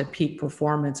back to peak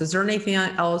performance? Is there anything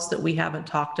else that we haven't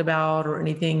talked about, or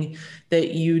anything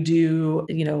that you do,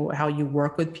 how you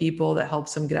work with people that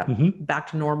helps them get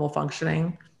back to normal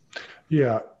functioning?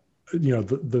 Yeah.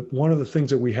 The one of the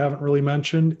things that we haven't really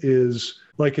mentioned is,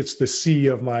 like, it's the C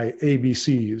of my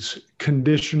ABCs: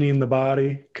 conditioning the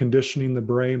body, conditioning the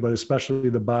brain, but especially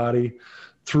the body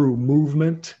through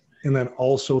movement, and then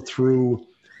also through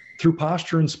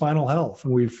posture and spinal health.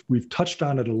 And we've touched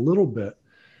on it a little bit.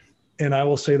 And I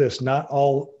will say this: not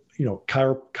all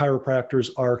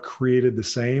chiropractors are created the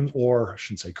same, or I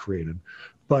shouldn't say created,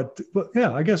 but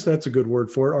yeah, I guess that's a good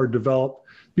word for it, are developed,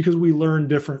 because we learn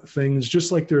different things.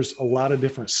 Just like there's a lot of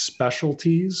different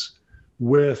specialties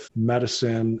with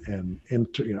medicine and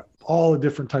all the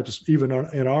different types of, even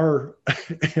in our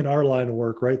line of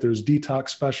work, right? There's detox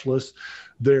specialists,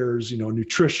 there's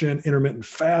nutrition, intermittent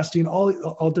fasting,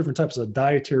 all different types of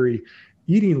dietary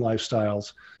eating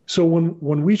lifestyles. So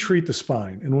when we treat the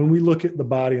spine and when we look at the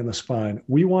body and the spine,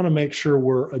 we want to make sure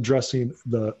we're addressing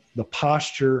the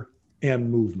posture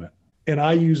and movement. And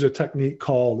I use a technique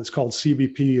called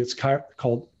CBP. It's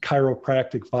called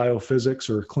chiropractic biophysics,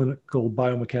 or clinical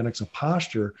biomechanics of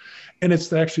posture. And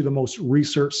it's actually the most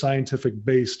research scientific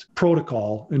based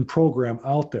protocol and program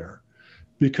out there,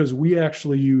 because we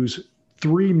actually use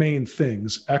three main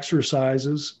things: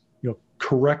 exercises,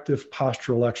 corrective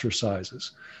postural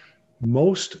exercises.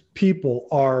 Most people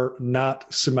are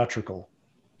not symmetrical,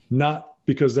 not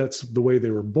because that's the way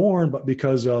they were born, but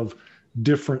because of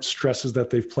different stresses that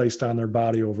they've placed on their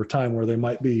body over time, where they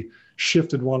might be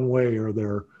shifted one way, or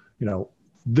they're,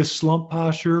 this slump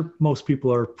posture, most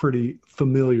people are pretty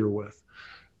familiar with.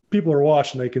 People are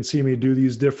watching, they can see me do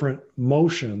these different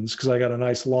motions because I got a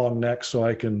nice long neck, so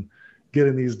I can get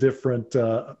in these different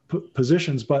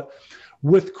positions. But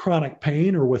with chronic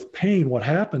pain, or with pain, what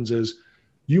happens is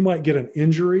you might get an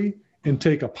injury and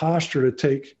take a posture to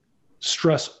take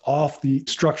stress off the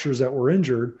structures that were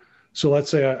injured. So let's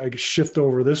say I shift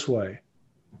over this way,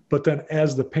 but then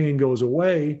as the pain goes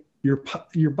away, your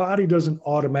body doesn't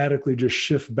automatically just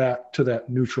shift back to that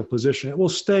neutral position. It will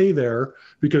stay there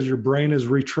because your brain has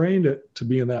retrained it to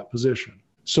be in that position.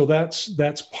 So that's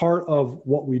part of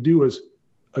what we do, is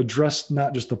address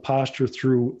not just the posture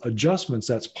through adjustments.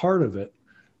 That's part of it,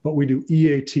 but we do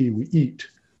EAT, we eat.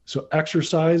 So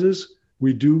exercises,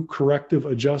 we do corrective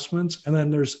adjustments, and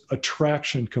then there's a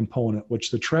traction component,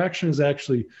 which the traction is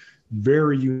actually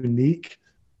very unique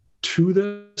to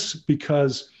this,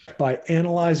 because by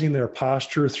analyzing their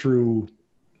posture through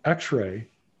X-ray,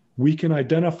 we can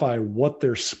identify what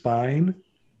their spine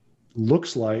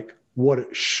looks like, what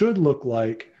it should look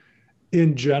like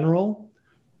in general.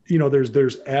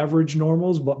 There's average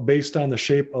normals, but based on the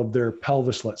shape of their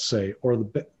pelvis, let's say, or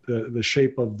the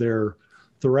shape of their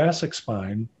thoracic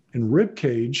spine and rib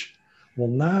cage, well,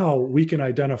 now we can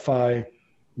identify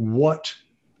what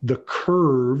the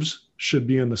curves should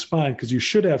be in the spine, because you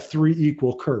should have three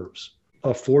equal curves: a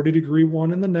 40-degree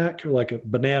one in the neck, or like a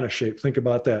banana shape. Think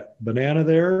about that: banana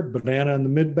there, banana in the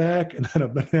mid back, and then a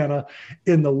banana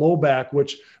in the low back,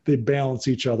 which they balance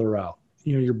each other out.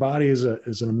 Your body is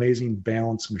an amazing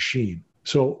balance machine.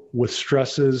 So with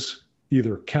stresses,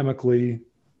 either chemically,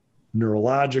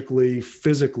 neurologically,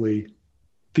 physically,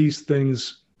 these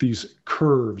things, these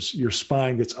curves, your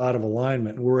spine gets out of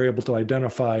alignment, and we're able to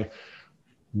identify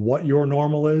what your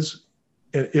normal is,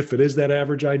 if it is that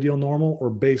average ideal normal, or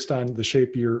based on the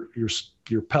shape of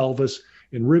your pelvis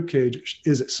and rib cage,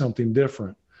 is it something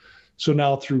different? So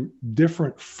now, through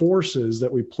different forces that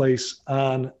we place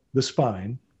on the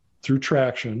spine, through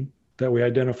traction that we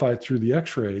identify through the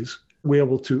X-rays, we're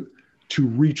able to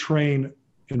retrain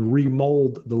and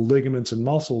remold the ligaments and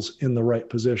muscles in the right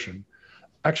position.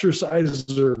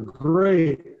 Exercises are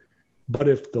great, but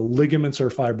if the ligaments are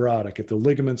fibrotic, if the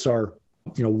ligaments are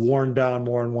worn down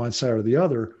more on one side or the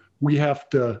other, we have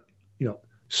to,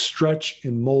 stretch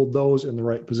and mold those in the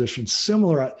right position.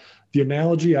 The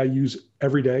analogy I use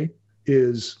every day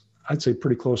is, I'd say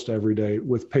pretty close to every day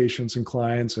with patients and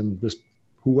clients and just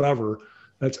whoever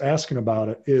that's asking about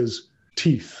it, is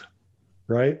teeth,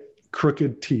 right?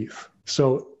 Crooked teeth.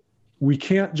 So we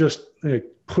can't just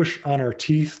push on our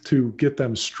teeth to get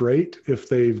them straight if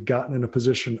they've gotten in a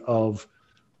position of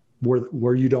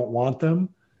where you don't want them.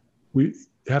 We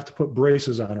have to put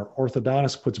braces on, or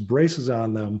orthodontist puts braces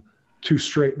on them to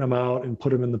straighten them out and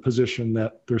put them in the position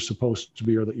that they're supposed to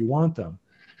be, or that you want them.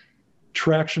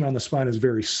 Traction on the spine is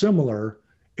very similar.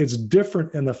 It's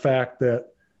different in the fact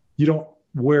that you don't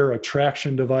wear a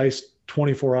traction device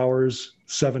 24 hours,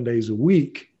 7 days a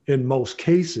week in most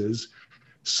cases.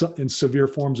 So in severe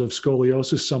forms of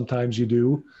scoliosis, sometimes you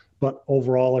do, but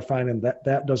overall I find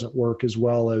that doesn't work as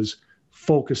well as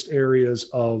focused areas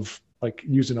of like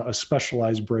using a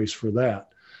specialized brace for that.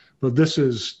 But this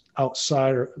is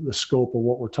outside the scope of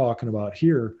what we're talking about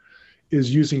here,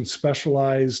 is using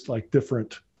specialized, like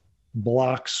different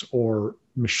blocks or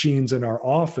machines in our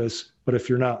office. But if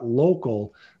you're not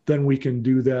local, then we can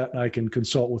do that. And I can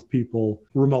consult with people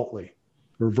remotely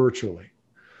or virtually.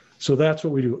 So that's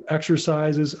what we do.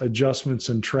 Exercises, adjustments,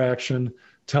 and traction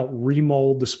to help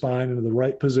remold the spine into the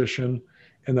right position,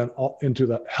 and then into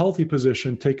the healthy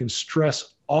position, taking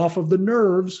stress off of the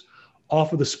nerves,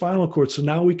 off of the spinal cord. So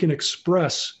now we can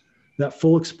express that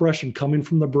full expression coming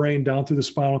from the brain down through the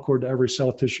spinal cord to every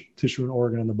cell, tissue, and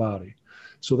organ in the body.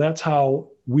 So that's how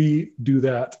we do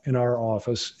that in our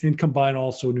office, and combine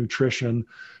also nutrition,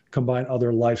 combine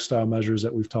other lifestyle measures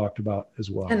that we've talked about as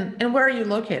well. And where are you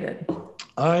located?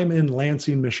 I'm in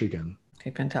Lansing, Michigan.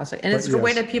 Okay, fantastic. And is there a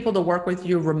way to people to work with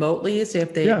you remotely, say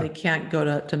if they can't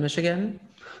go to Michigan?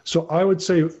 So I would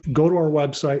say go to our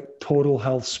website,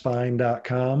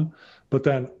 totalhealthspine.com. But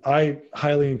then I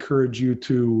highly encourage you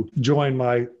to join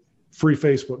my free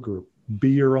Facebook group, Be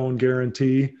Your Own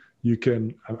Guarantee. You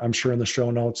can, I'm sure in the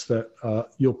show notes that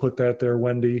you'll put that there,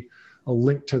 Wendy, a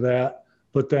link to that.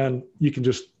 But then you can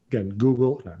just, again,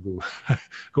 go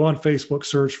on Facebook,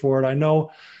 search for it. I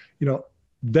know,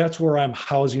 that's where I'm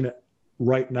housing it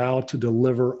right now to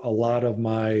deliver a lot of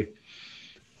my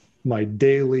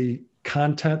daily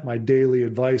content, my daily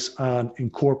advice on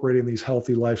incorporating these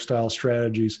healthy lifestyle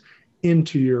strategies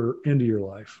into your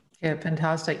life. Yeah,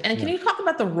 fantastic. And can you talk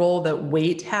about the role that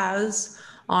weight has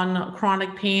on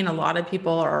chronic pain? A lot of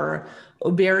people are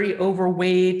very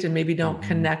overweight and maybe don't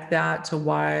connect that to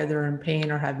why they're in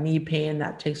pain or have knee pain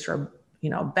that takes their,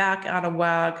 back out of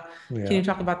whack. Yeah. Can you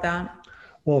talk about that?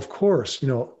 Well, of course,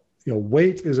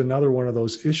 weight is another one of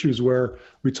those issues where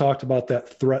we talked about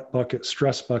that threat bucket,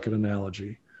 stress bucket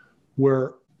analogy,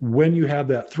 where when you have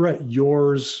that threat,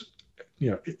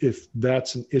 if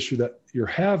that's an issue that you're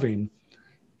having,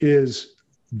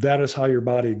 that is how your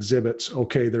body exhibits,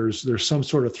 okay, there's some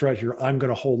sort of threat here. I'm going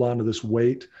to hold on to this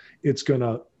weight. It's going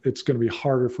to be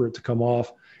harder for it to come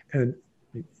off. And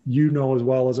as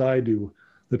well as I do,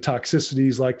 the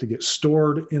toxicities like to get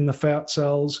stored in the fat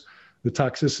cells. The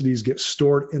toxicities get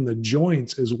stored in the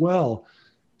joints as well.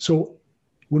 So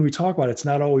when we talk about it, it's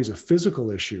not always a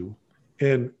physical issue.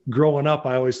 And growing up,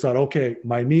 I always thought, okay,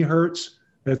 my knee hurts.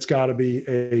 That's got to be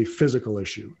a physical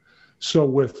issue. So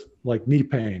with like knee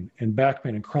pain and back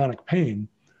pain and chronic pain,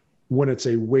 when it's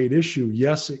a weight issue,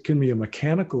 yes, it can be a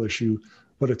mechanical issue,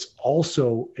 but it's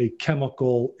also a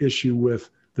chemical issue with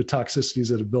the toxicities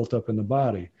that have built up in the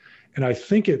body. And I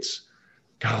think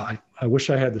I wish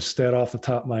I had the stat off the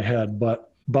top of my head,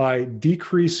 but by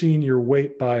decreasing your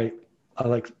weight by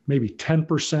like maybe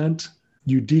 10%,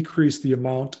 you decrease the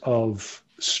amount of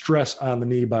stress on the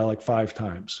knee by like 5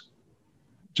 times.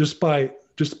 Just by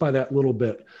that little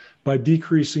bit. By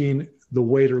decreasing the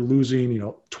weight or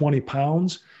losing, 20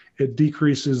 pounds, it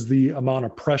decreases the amount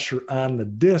of pressure on the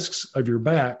discs of your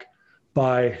back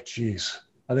by, I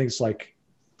think it's like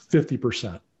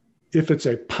 50%. If it's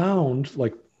a pound,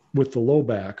 like with the low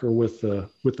back or with the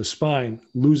spine,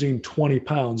 losing 20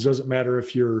 pounds, doesn't matter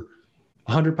if you're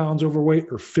 100 pounds overweight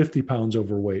or 50 pounds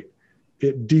overweight,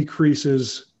 it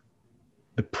decreases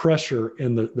the pressure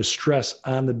and the stress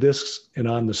on the discs and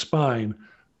on the spine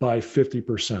by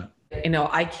 50%.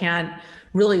 I can't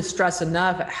really stress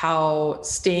enough how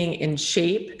staying in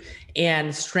shape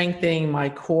and strengthening my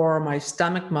core, my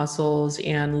stomach muscles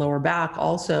and lower back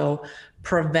also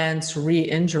prevents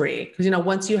re-injury. Because,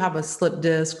 once you have a slip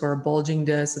disc or a bulging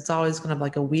disc, it's always going to have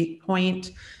like a weak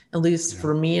point. At least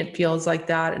for me, it feels like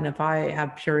that. And if I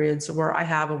have periods where I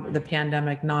have the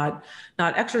pandemic, not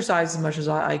exercised as much as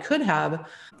I could have,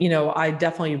 I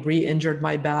definitely re-injured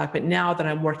my back. But now that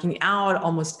I'm working out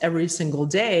almost every single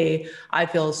day, I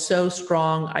feel so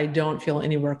strong. I don't feel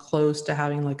anywhere close to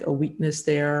having like a weakness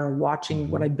there, or watching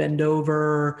what I bend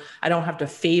over. I don't have to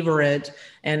favor it.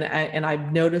 And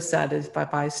I've noticed that if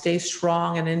I stay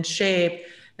strong and in shape,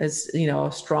 as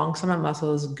a strong stomach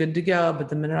muscle is good to go. But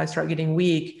the minute I start getting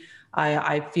weak,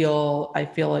 I feel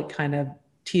like kind of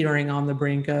teetering on the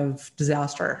brink of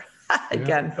disaster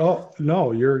again. Yeah. Oh,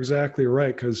 no, you're exactly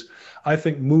right. Because I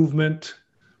think movement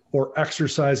or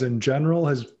exercise in general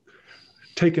has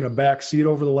taken a back seat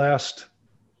over the last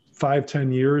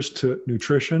 5-10 years to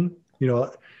nutrition.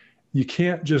 You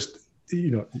can't just,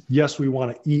 yes, we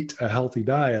want to eat a healthy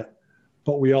diet,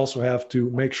 but we also have to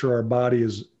make sure our body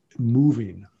is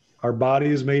moving. Our body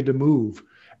is made to move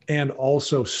and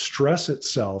also stress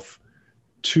itself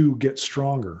to get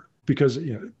stronger, because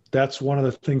that's one of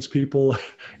the things people,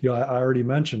 I already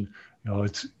mentioned,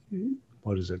 it's,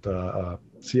 what is it?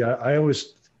 See, I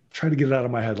always try to get it out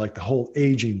of my head, like the whole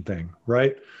aging thing,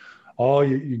 right? Oh,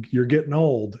 you're getting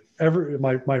old.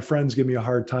 My friends give me a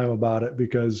hard time about it,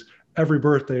 because every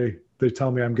birthday they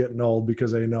tell me I'm getting old,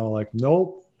 because they know, like,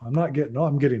 nope, I'm not getting old.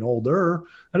 I'm getting older.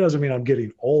 That doesn't mean I'm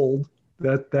getting old.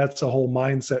 That's a whole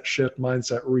mindset shift,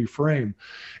 mindset reframe.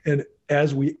 And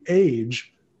as we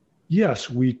age, yes,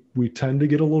 we tend to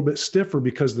get a little bit stiffer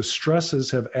because the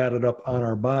stresses have added up on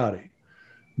our body.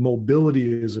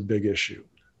 Mobility is a big issue.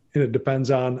 And it depends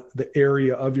on the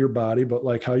area of your body, but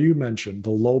like how you mentioned,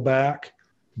 the low back,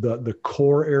 the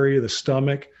core area, the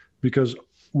stomach, because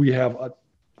we have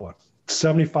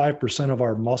 75% of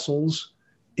our muscles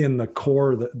in the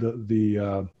core,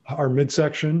 our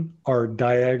midsection are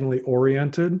diagonally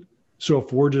oriented. So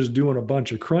if we're just doing a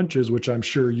bunch of crunches, which I'm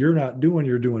sure you're not doing,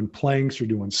 you're doing planks, you're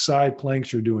doing side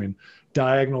planks, you're doing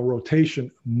diagonal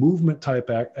rotation, movement type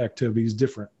activities,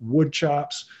 different wood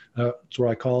chops. That's what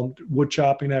I call them, wood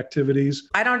chopping activities.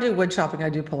 I don't do wood chopping. I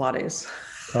do Pilates.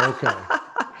 Okay.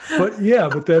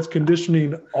 But that's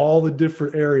conditioning all the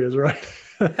different areas, right?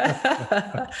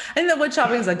 I think the wood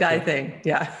chopping is a guy thing.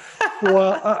 Yeah.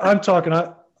 Well, I'm talking,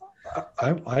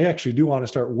 I actually do want to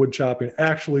start wood chopping,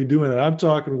 actually doing that. I'm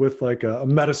talking with like a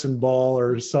medicine ball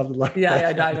or something like that. Yeah,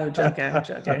 I know, I'm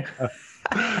joking.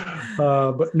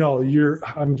 But no,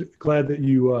 I'm glad that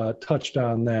you touched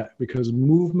on that, because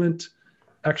movement,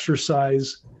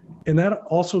 exercise, and that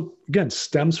also, again,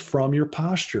 stems from your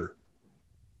posture.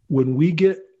 When we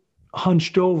get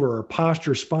hunched over, our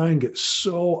posture, spine gets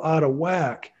so out of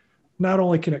whack, not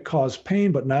only can it cause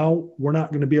pain, but now we're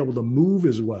not going to be able to move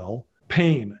as well.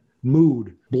 Pain,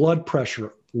 mood, blood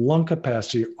pressure, lung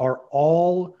capacity are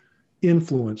all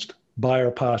influenced by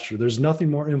our posture. There's nothing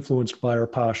more influenced by our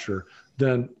posture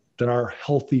than our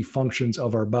healthy functions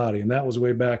of our body. And that was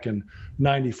way back in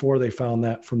 94. They found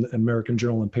that from the American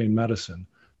Journal of Pain Medicine.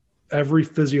 Every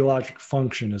physiologic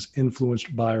function is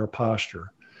influenced by our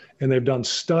posture. And they've done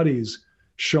studies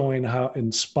showing how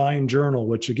in Spine Journal,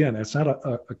 which again, it's not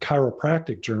a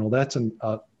chiropractic journal, that's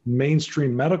a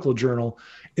mainstream medical journal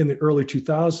in the early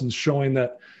 2000s, showing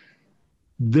that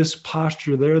this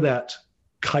posture there, that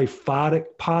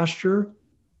kyphotic posture,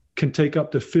 can take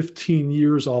up to 15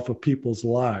 years off of people's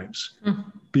lives. Mm-hmm.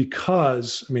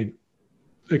 Because,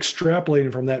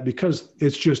 extrapolating from that, because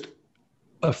it's just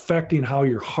affecting how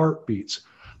your heart beats,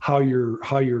 how your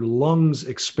lungs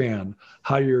expand,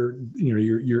 how your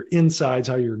insides,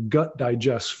 how your gut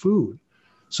digests food.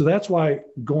 So that's why,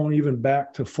 going even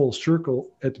back to full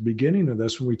circle at the beginning of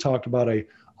this, when we talked about a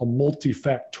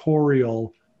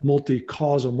multifactorial,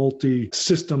 multi-causal,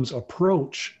 multi-systems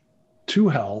approach to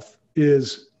health,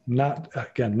 is not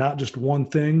just one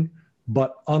thing,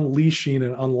 but unleashing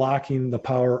and unlocking the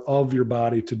power of your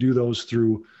body to do those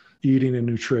through eating and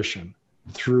nutrition,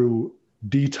 through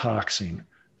detoxing,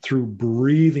 through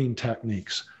breathing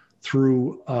techniques,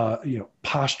 through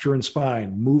posture and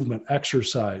spine, movement,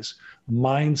 exercise,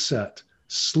 mindset,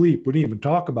 sleep. We didn't even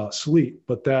talk about sleep,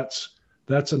 but that's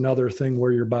another thing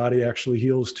where your body actually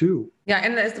heals too. Yeah.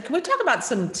 And can we talk about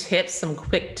some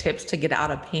quick tips to get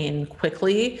out of pain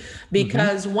quickly?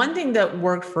 Because one thing that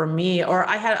worked for me, or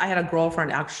I had a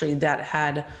girlfriend actually that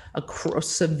had a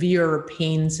severe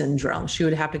pain syndrome. She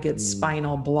would have to get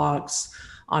spinal blocks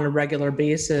on a regular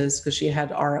basis because she had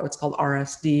what's called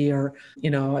RSD, or,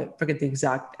 I forget the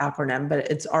exact acronym, but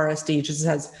it's RSD. It just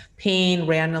has pain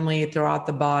randomly throughout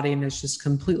the body, and it's just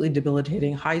completely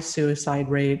debilitating, high suicide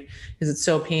rate because it's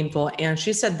so painful. And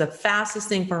she said the fastest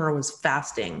thing for her was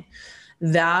fasting.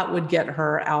 That would get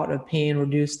her out of pain,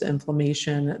 reduce the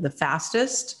inflammation the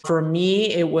fastest. For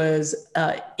me, it was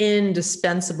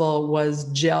indispensable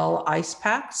was gel ice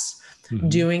packs.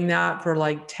 Doing that for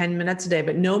like 10 minutes a day,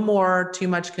 but no more. Too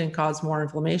much can cause more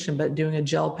inflammation, but doing a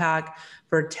gel pack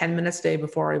for 10 minutes a day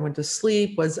before I went to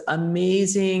sleep was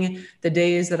amazing. The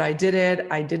days that I did it,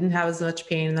 I didn't have as much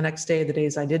pain the next day. The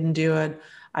days I didn't do it,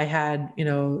 I had,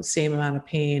 same amount of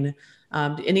pain.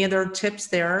 Any other tips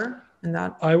there in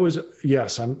that?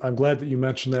 Yes, I'm glad that you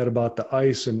mentioned that about the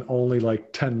ice and only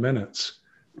like 10 minutes,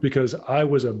 because I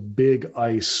was a big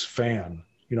ice fan.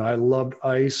 I loved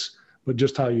ice. But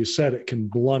just how you said, it can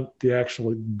blunt the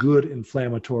actual good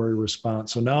inflammatory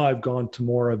response. So now I've gone to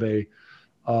more of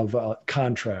a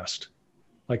contrast,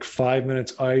 like 5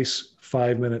 minutes ice,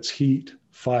 5 minutes heat,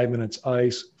 5 minutes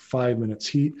ice, 5 minutes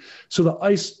heat. So the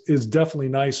ice is definitely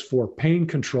nice for pain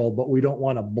control, but we don't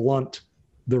want to blunt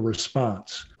the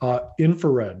response.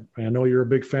 Infrared. I know you're a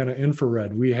big fan of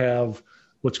infrared. We have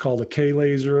what's called a K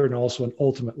laser and also an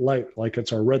ultimate light, like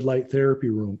it's our red light therapy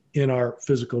room in our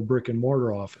physical brick and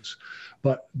mortar office.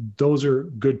 But those are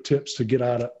good tips to get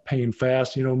out of pain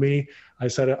fast. You know me, I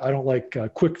said I don't like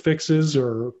quick fixes,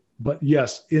 but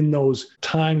yes, in those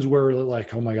times where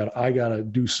like, oh my God, I got to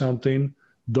do something,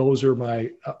 those are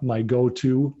my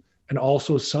go-to. And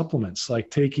also supplements like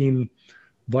taking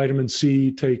vitamin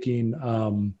C, taking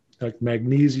like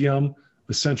magnesium,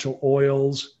 essential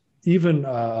oils, even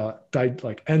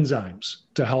like enzymes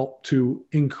to help to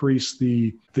increase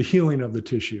the healing of the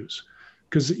tissues.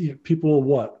 Because people,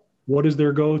 what is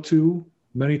their go-to?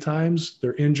 Many times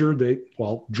they're injured.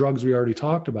 Drugs we already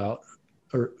talked about,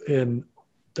 or in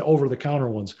the over-the-counter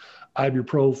ones,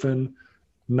 ibuprofen,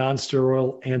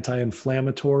 non-steroidal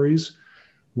anti-inflammatories.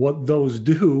 What those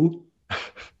do,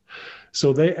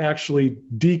 so they actually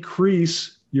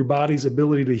decrease your body's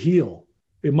ability to heal.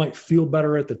 It might feel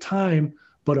better at the time,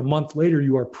 but a month later,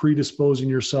 you are predisposing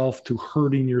yourself to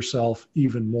hurting yourself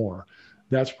even more.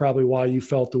 That's probably why you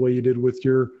felt the way you did with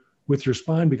your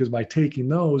spine, because by taking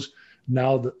those,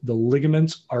 now the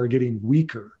ligaments are getting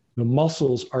weaker, the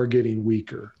muscles are getting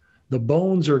weaker, the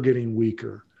bones are getting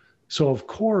weaker. So of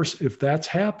course, if that's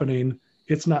happening,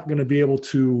 it's not going to be able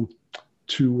to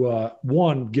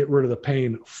one, get rid of the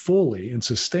pain fully and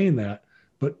sustain that,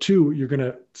 but two, you're going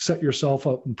to set yourself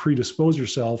up and predispose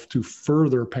yourself to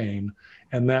further pain.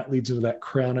 And that leads into that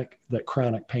chronic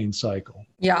pain cycle.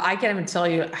 Yeah, I can't even tell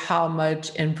you how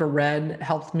much infrared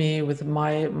helped me with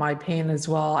my pain as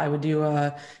well. I would do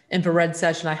a infrared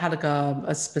session. I had like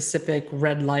a specific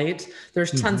red light.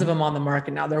 There's tons of them on the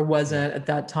market now. There wasn't at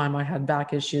that time. I had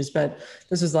back issues, but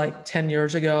this was like 10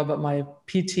 years ago. But my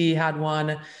PT had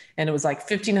one, and it was like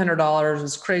 $1,500. It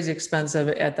was crazy expensive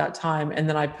at that time. And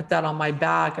then I put that on my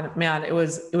back, and man, it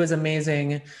was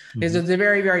amazing. It was a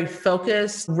very, very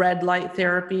focused red light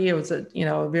therapy. It was a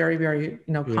very, very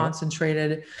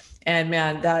concentrated. And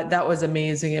man, that was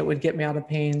amazing. It would get me out of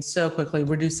pain so quickly,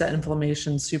 reduce that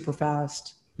inflammation super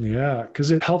fast. Yeah,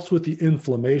 because it helps with the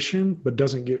inflammation, but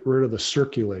doesn't get rid of the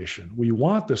circulation. We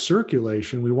want the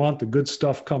circulation. We want the good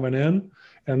stuff coming in.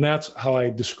 And that's how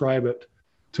I describe it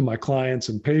to my clients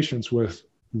and patients with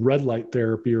red light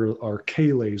therapy or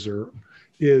K laser.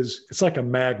 It's like a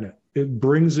magnet. It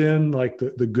brings in like the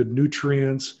good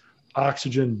nutrients,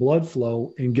 oxygen, blood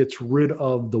flow, and gets rid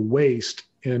of the waste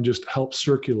and just helps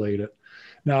circulate it.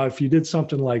 Now, if you did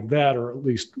something like that, or at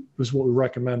least this is what we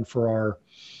recommend for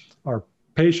our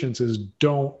patients, is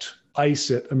don't ice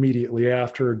it immediately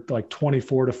after like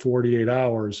 24 to 48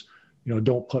 hours.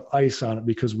 Don't put ice on it,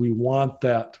 because we want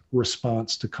that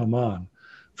response to come on.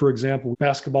 For example,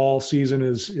 basketball season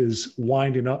is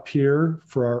winding up here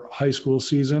for our high school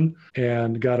season,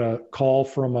 and got a call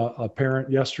from a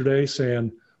parent yesterday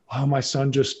saying, oh, my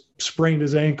son just sprained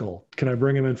his ankle. Can I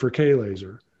bring him in for K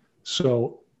laser?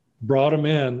 So brought him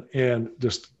in, and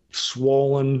just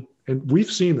swollen. And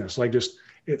we've seen this, like just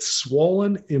it's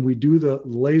swollen, and we do the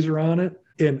laser on it.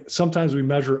 And sometimes we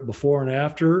measure it before and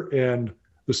after, and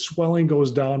the swelling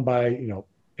goes down by,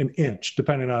 an inch,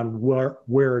 depending on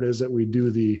where it is that we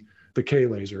do the K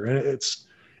laser. And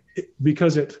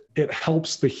because it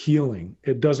helps the healing.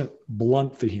 It doesn't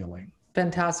blunt the healing.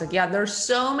 Fantastic. Yeah, there's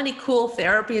so many cool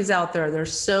therapies out there.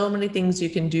 There's so many things you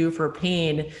can do for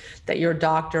pain that your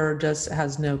doctor just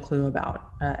has no clue about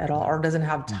at all, or doesn't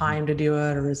have time to do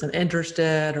it, or isn't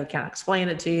interested, or can't explain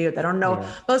it to you. They don't know.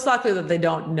 Yeah. Most likely that they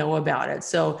don't know about it.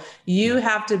 So you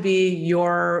have to be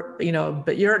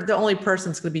but you're the only person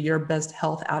that's going to be your best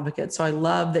health advocate. So I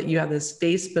love that you have this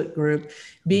Facebook group,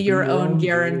 Be Your Own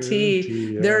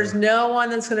Guarantee. Yeah. There's no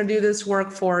one that's going to do this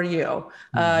work for you.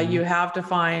 You have to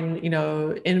find,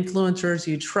 influencers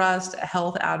you trust,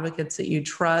 health advocates that you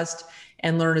trust,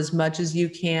 and learn as much as you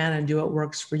can and do what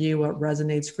works for you, what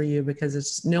resonates for you,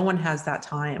 because no one has that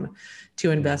time to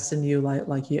invest in you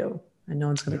like you. And no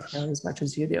one's going to care as much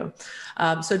as you do.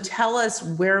 So tell us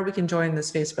where we can join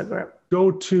this Facebook group.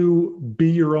 Go to Be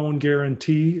Your Own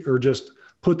Guarantee, or just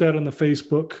put that in the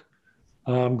Facebook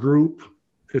group.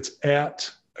 It's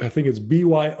I think it's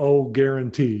BYO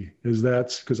Guarantee,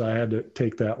 that's because I had to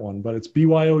take that one, but it's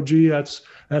BYOG.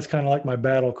 That's kind of like my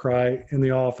battle cry in the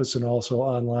office and also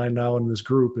online now in this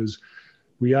group, is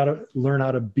we got to learn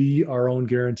how to be our own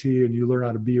guarantee, and you learn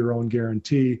how to be your own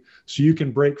guarantee so you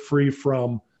can break free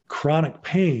from chronic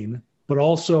pain, but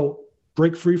also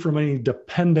break free from any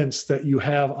dependence that you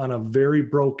have on a very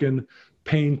broken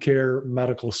pain care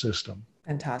medical system.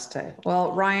 Fantastic.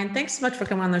 Well, Ryan, thanks so much for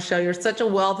coming on the show. You're such a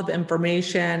wealth of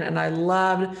information, and I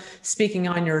loved speaking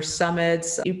on your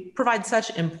summits. You provide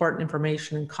such important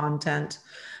information and content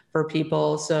for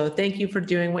people. So thank you for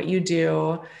doing what you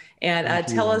do. And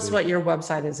tell us what your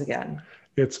website is again.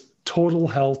 It's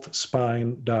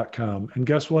totalhealthspine.com. And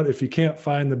guess what? If you can't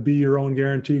find the Be Your Own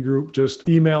Guarantee group, just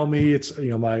email me. It's,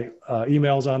 my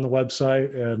email's on the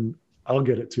website and I'll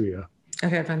get it to you.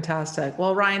 Okay, fantastic.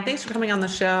 Well, Ryan, thanks for coming on the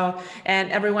show.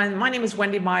 And everyone, my name is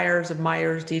Wendy Myers of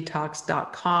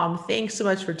MyersDetox.com. Thanks so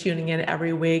much for tuning in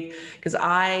every week, because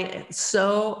I am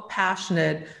so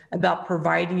passionate about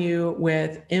providing you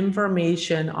with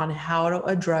information on how to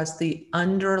address the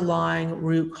underlying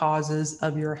root causes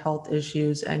of your health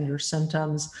issues and your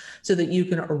symptoms so that you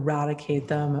can eradicate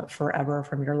them forever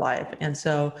from your life. And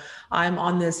so I'm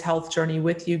on this health journey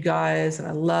with you guys, and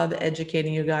I love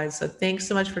educating you guys. So thanks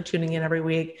so much for tuning in every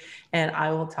week, and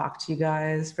I will talk to you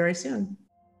guys very soon.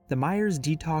 The Myers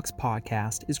Detox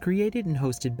Podcast is created and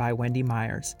hosted by Wendy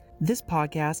Myers. This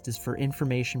podcast is for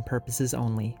information purposes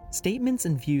only. Statements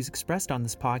and views expressed on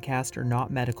this podcast are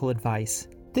not medical advice.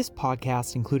 This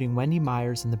podcast, including Wendy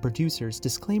Myers and the producers,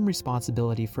 disclaim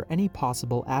responsibility for any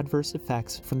possible adverse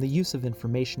effects from the use of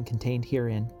information contained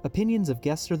herein. Opinions of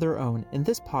guests are their own, and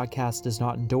this podcast does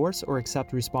not endorse or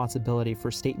accept responsibility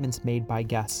for statements made by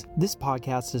guests. This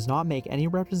podcast does not make any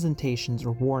representations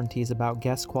or warranties about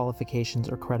guest qualifications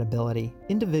or credibility.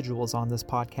 Individuals on this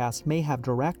podcast may have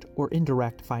direct or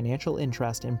indirect financial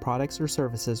interest in products or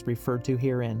services referred to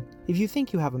herein. If you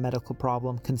think you have a medical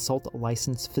problem, consult a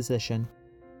licensed physician.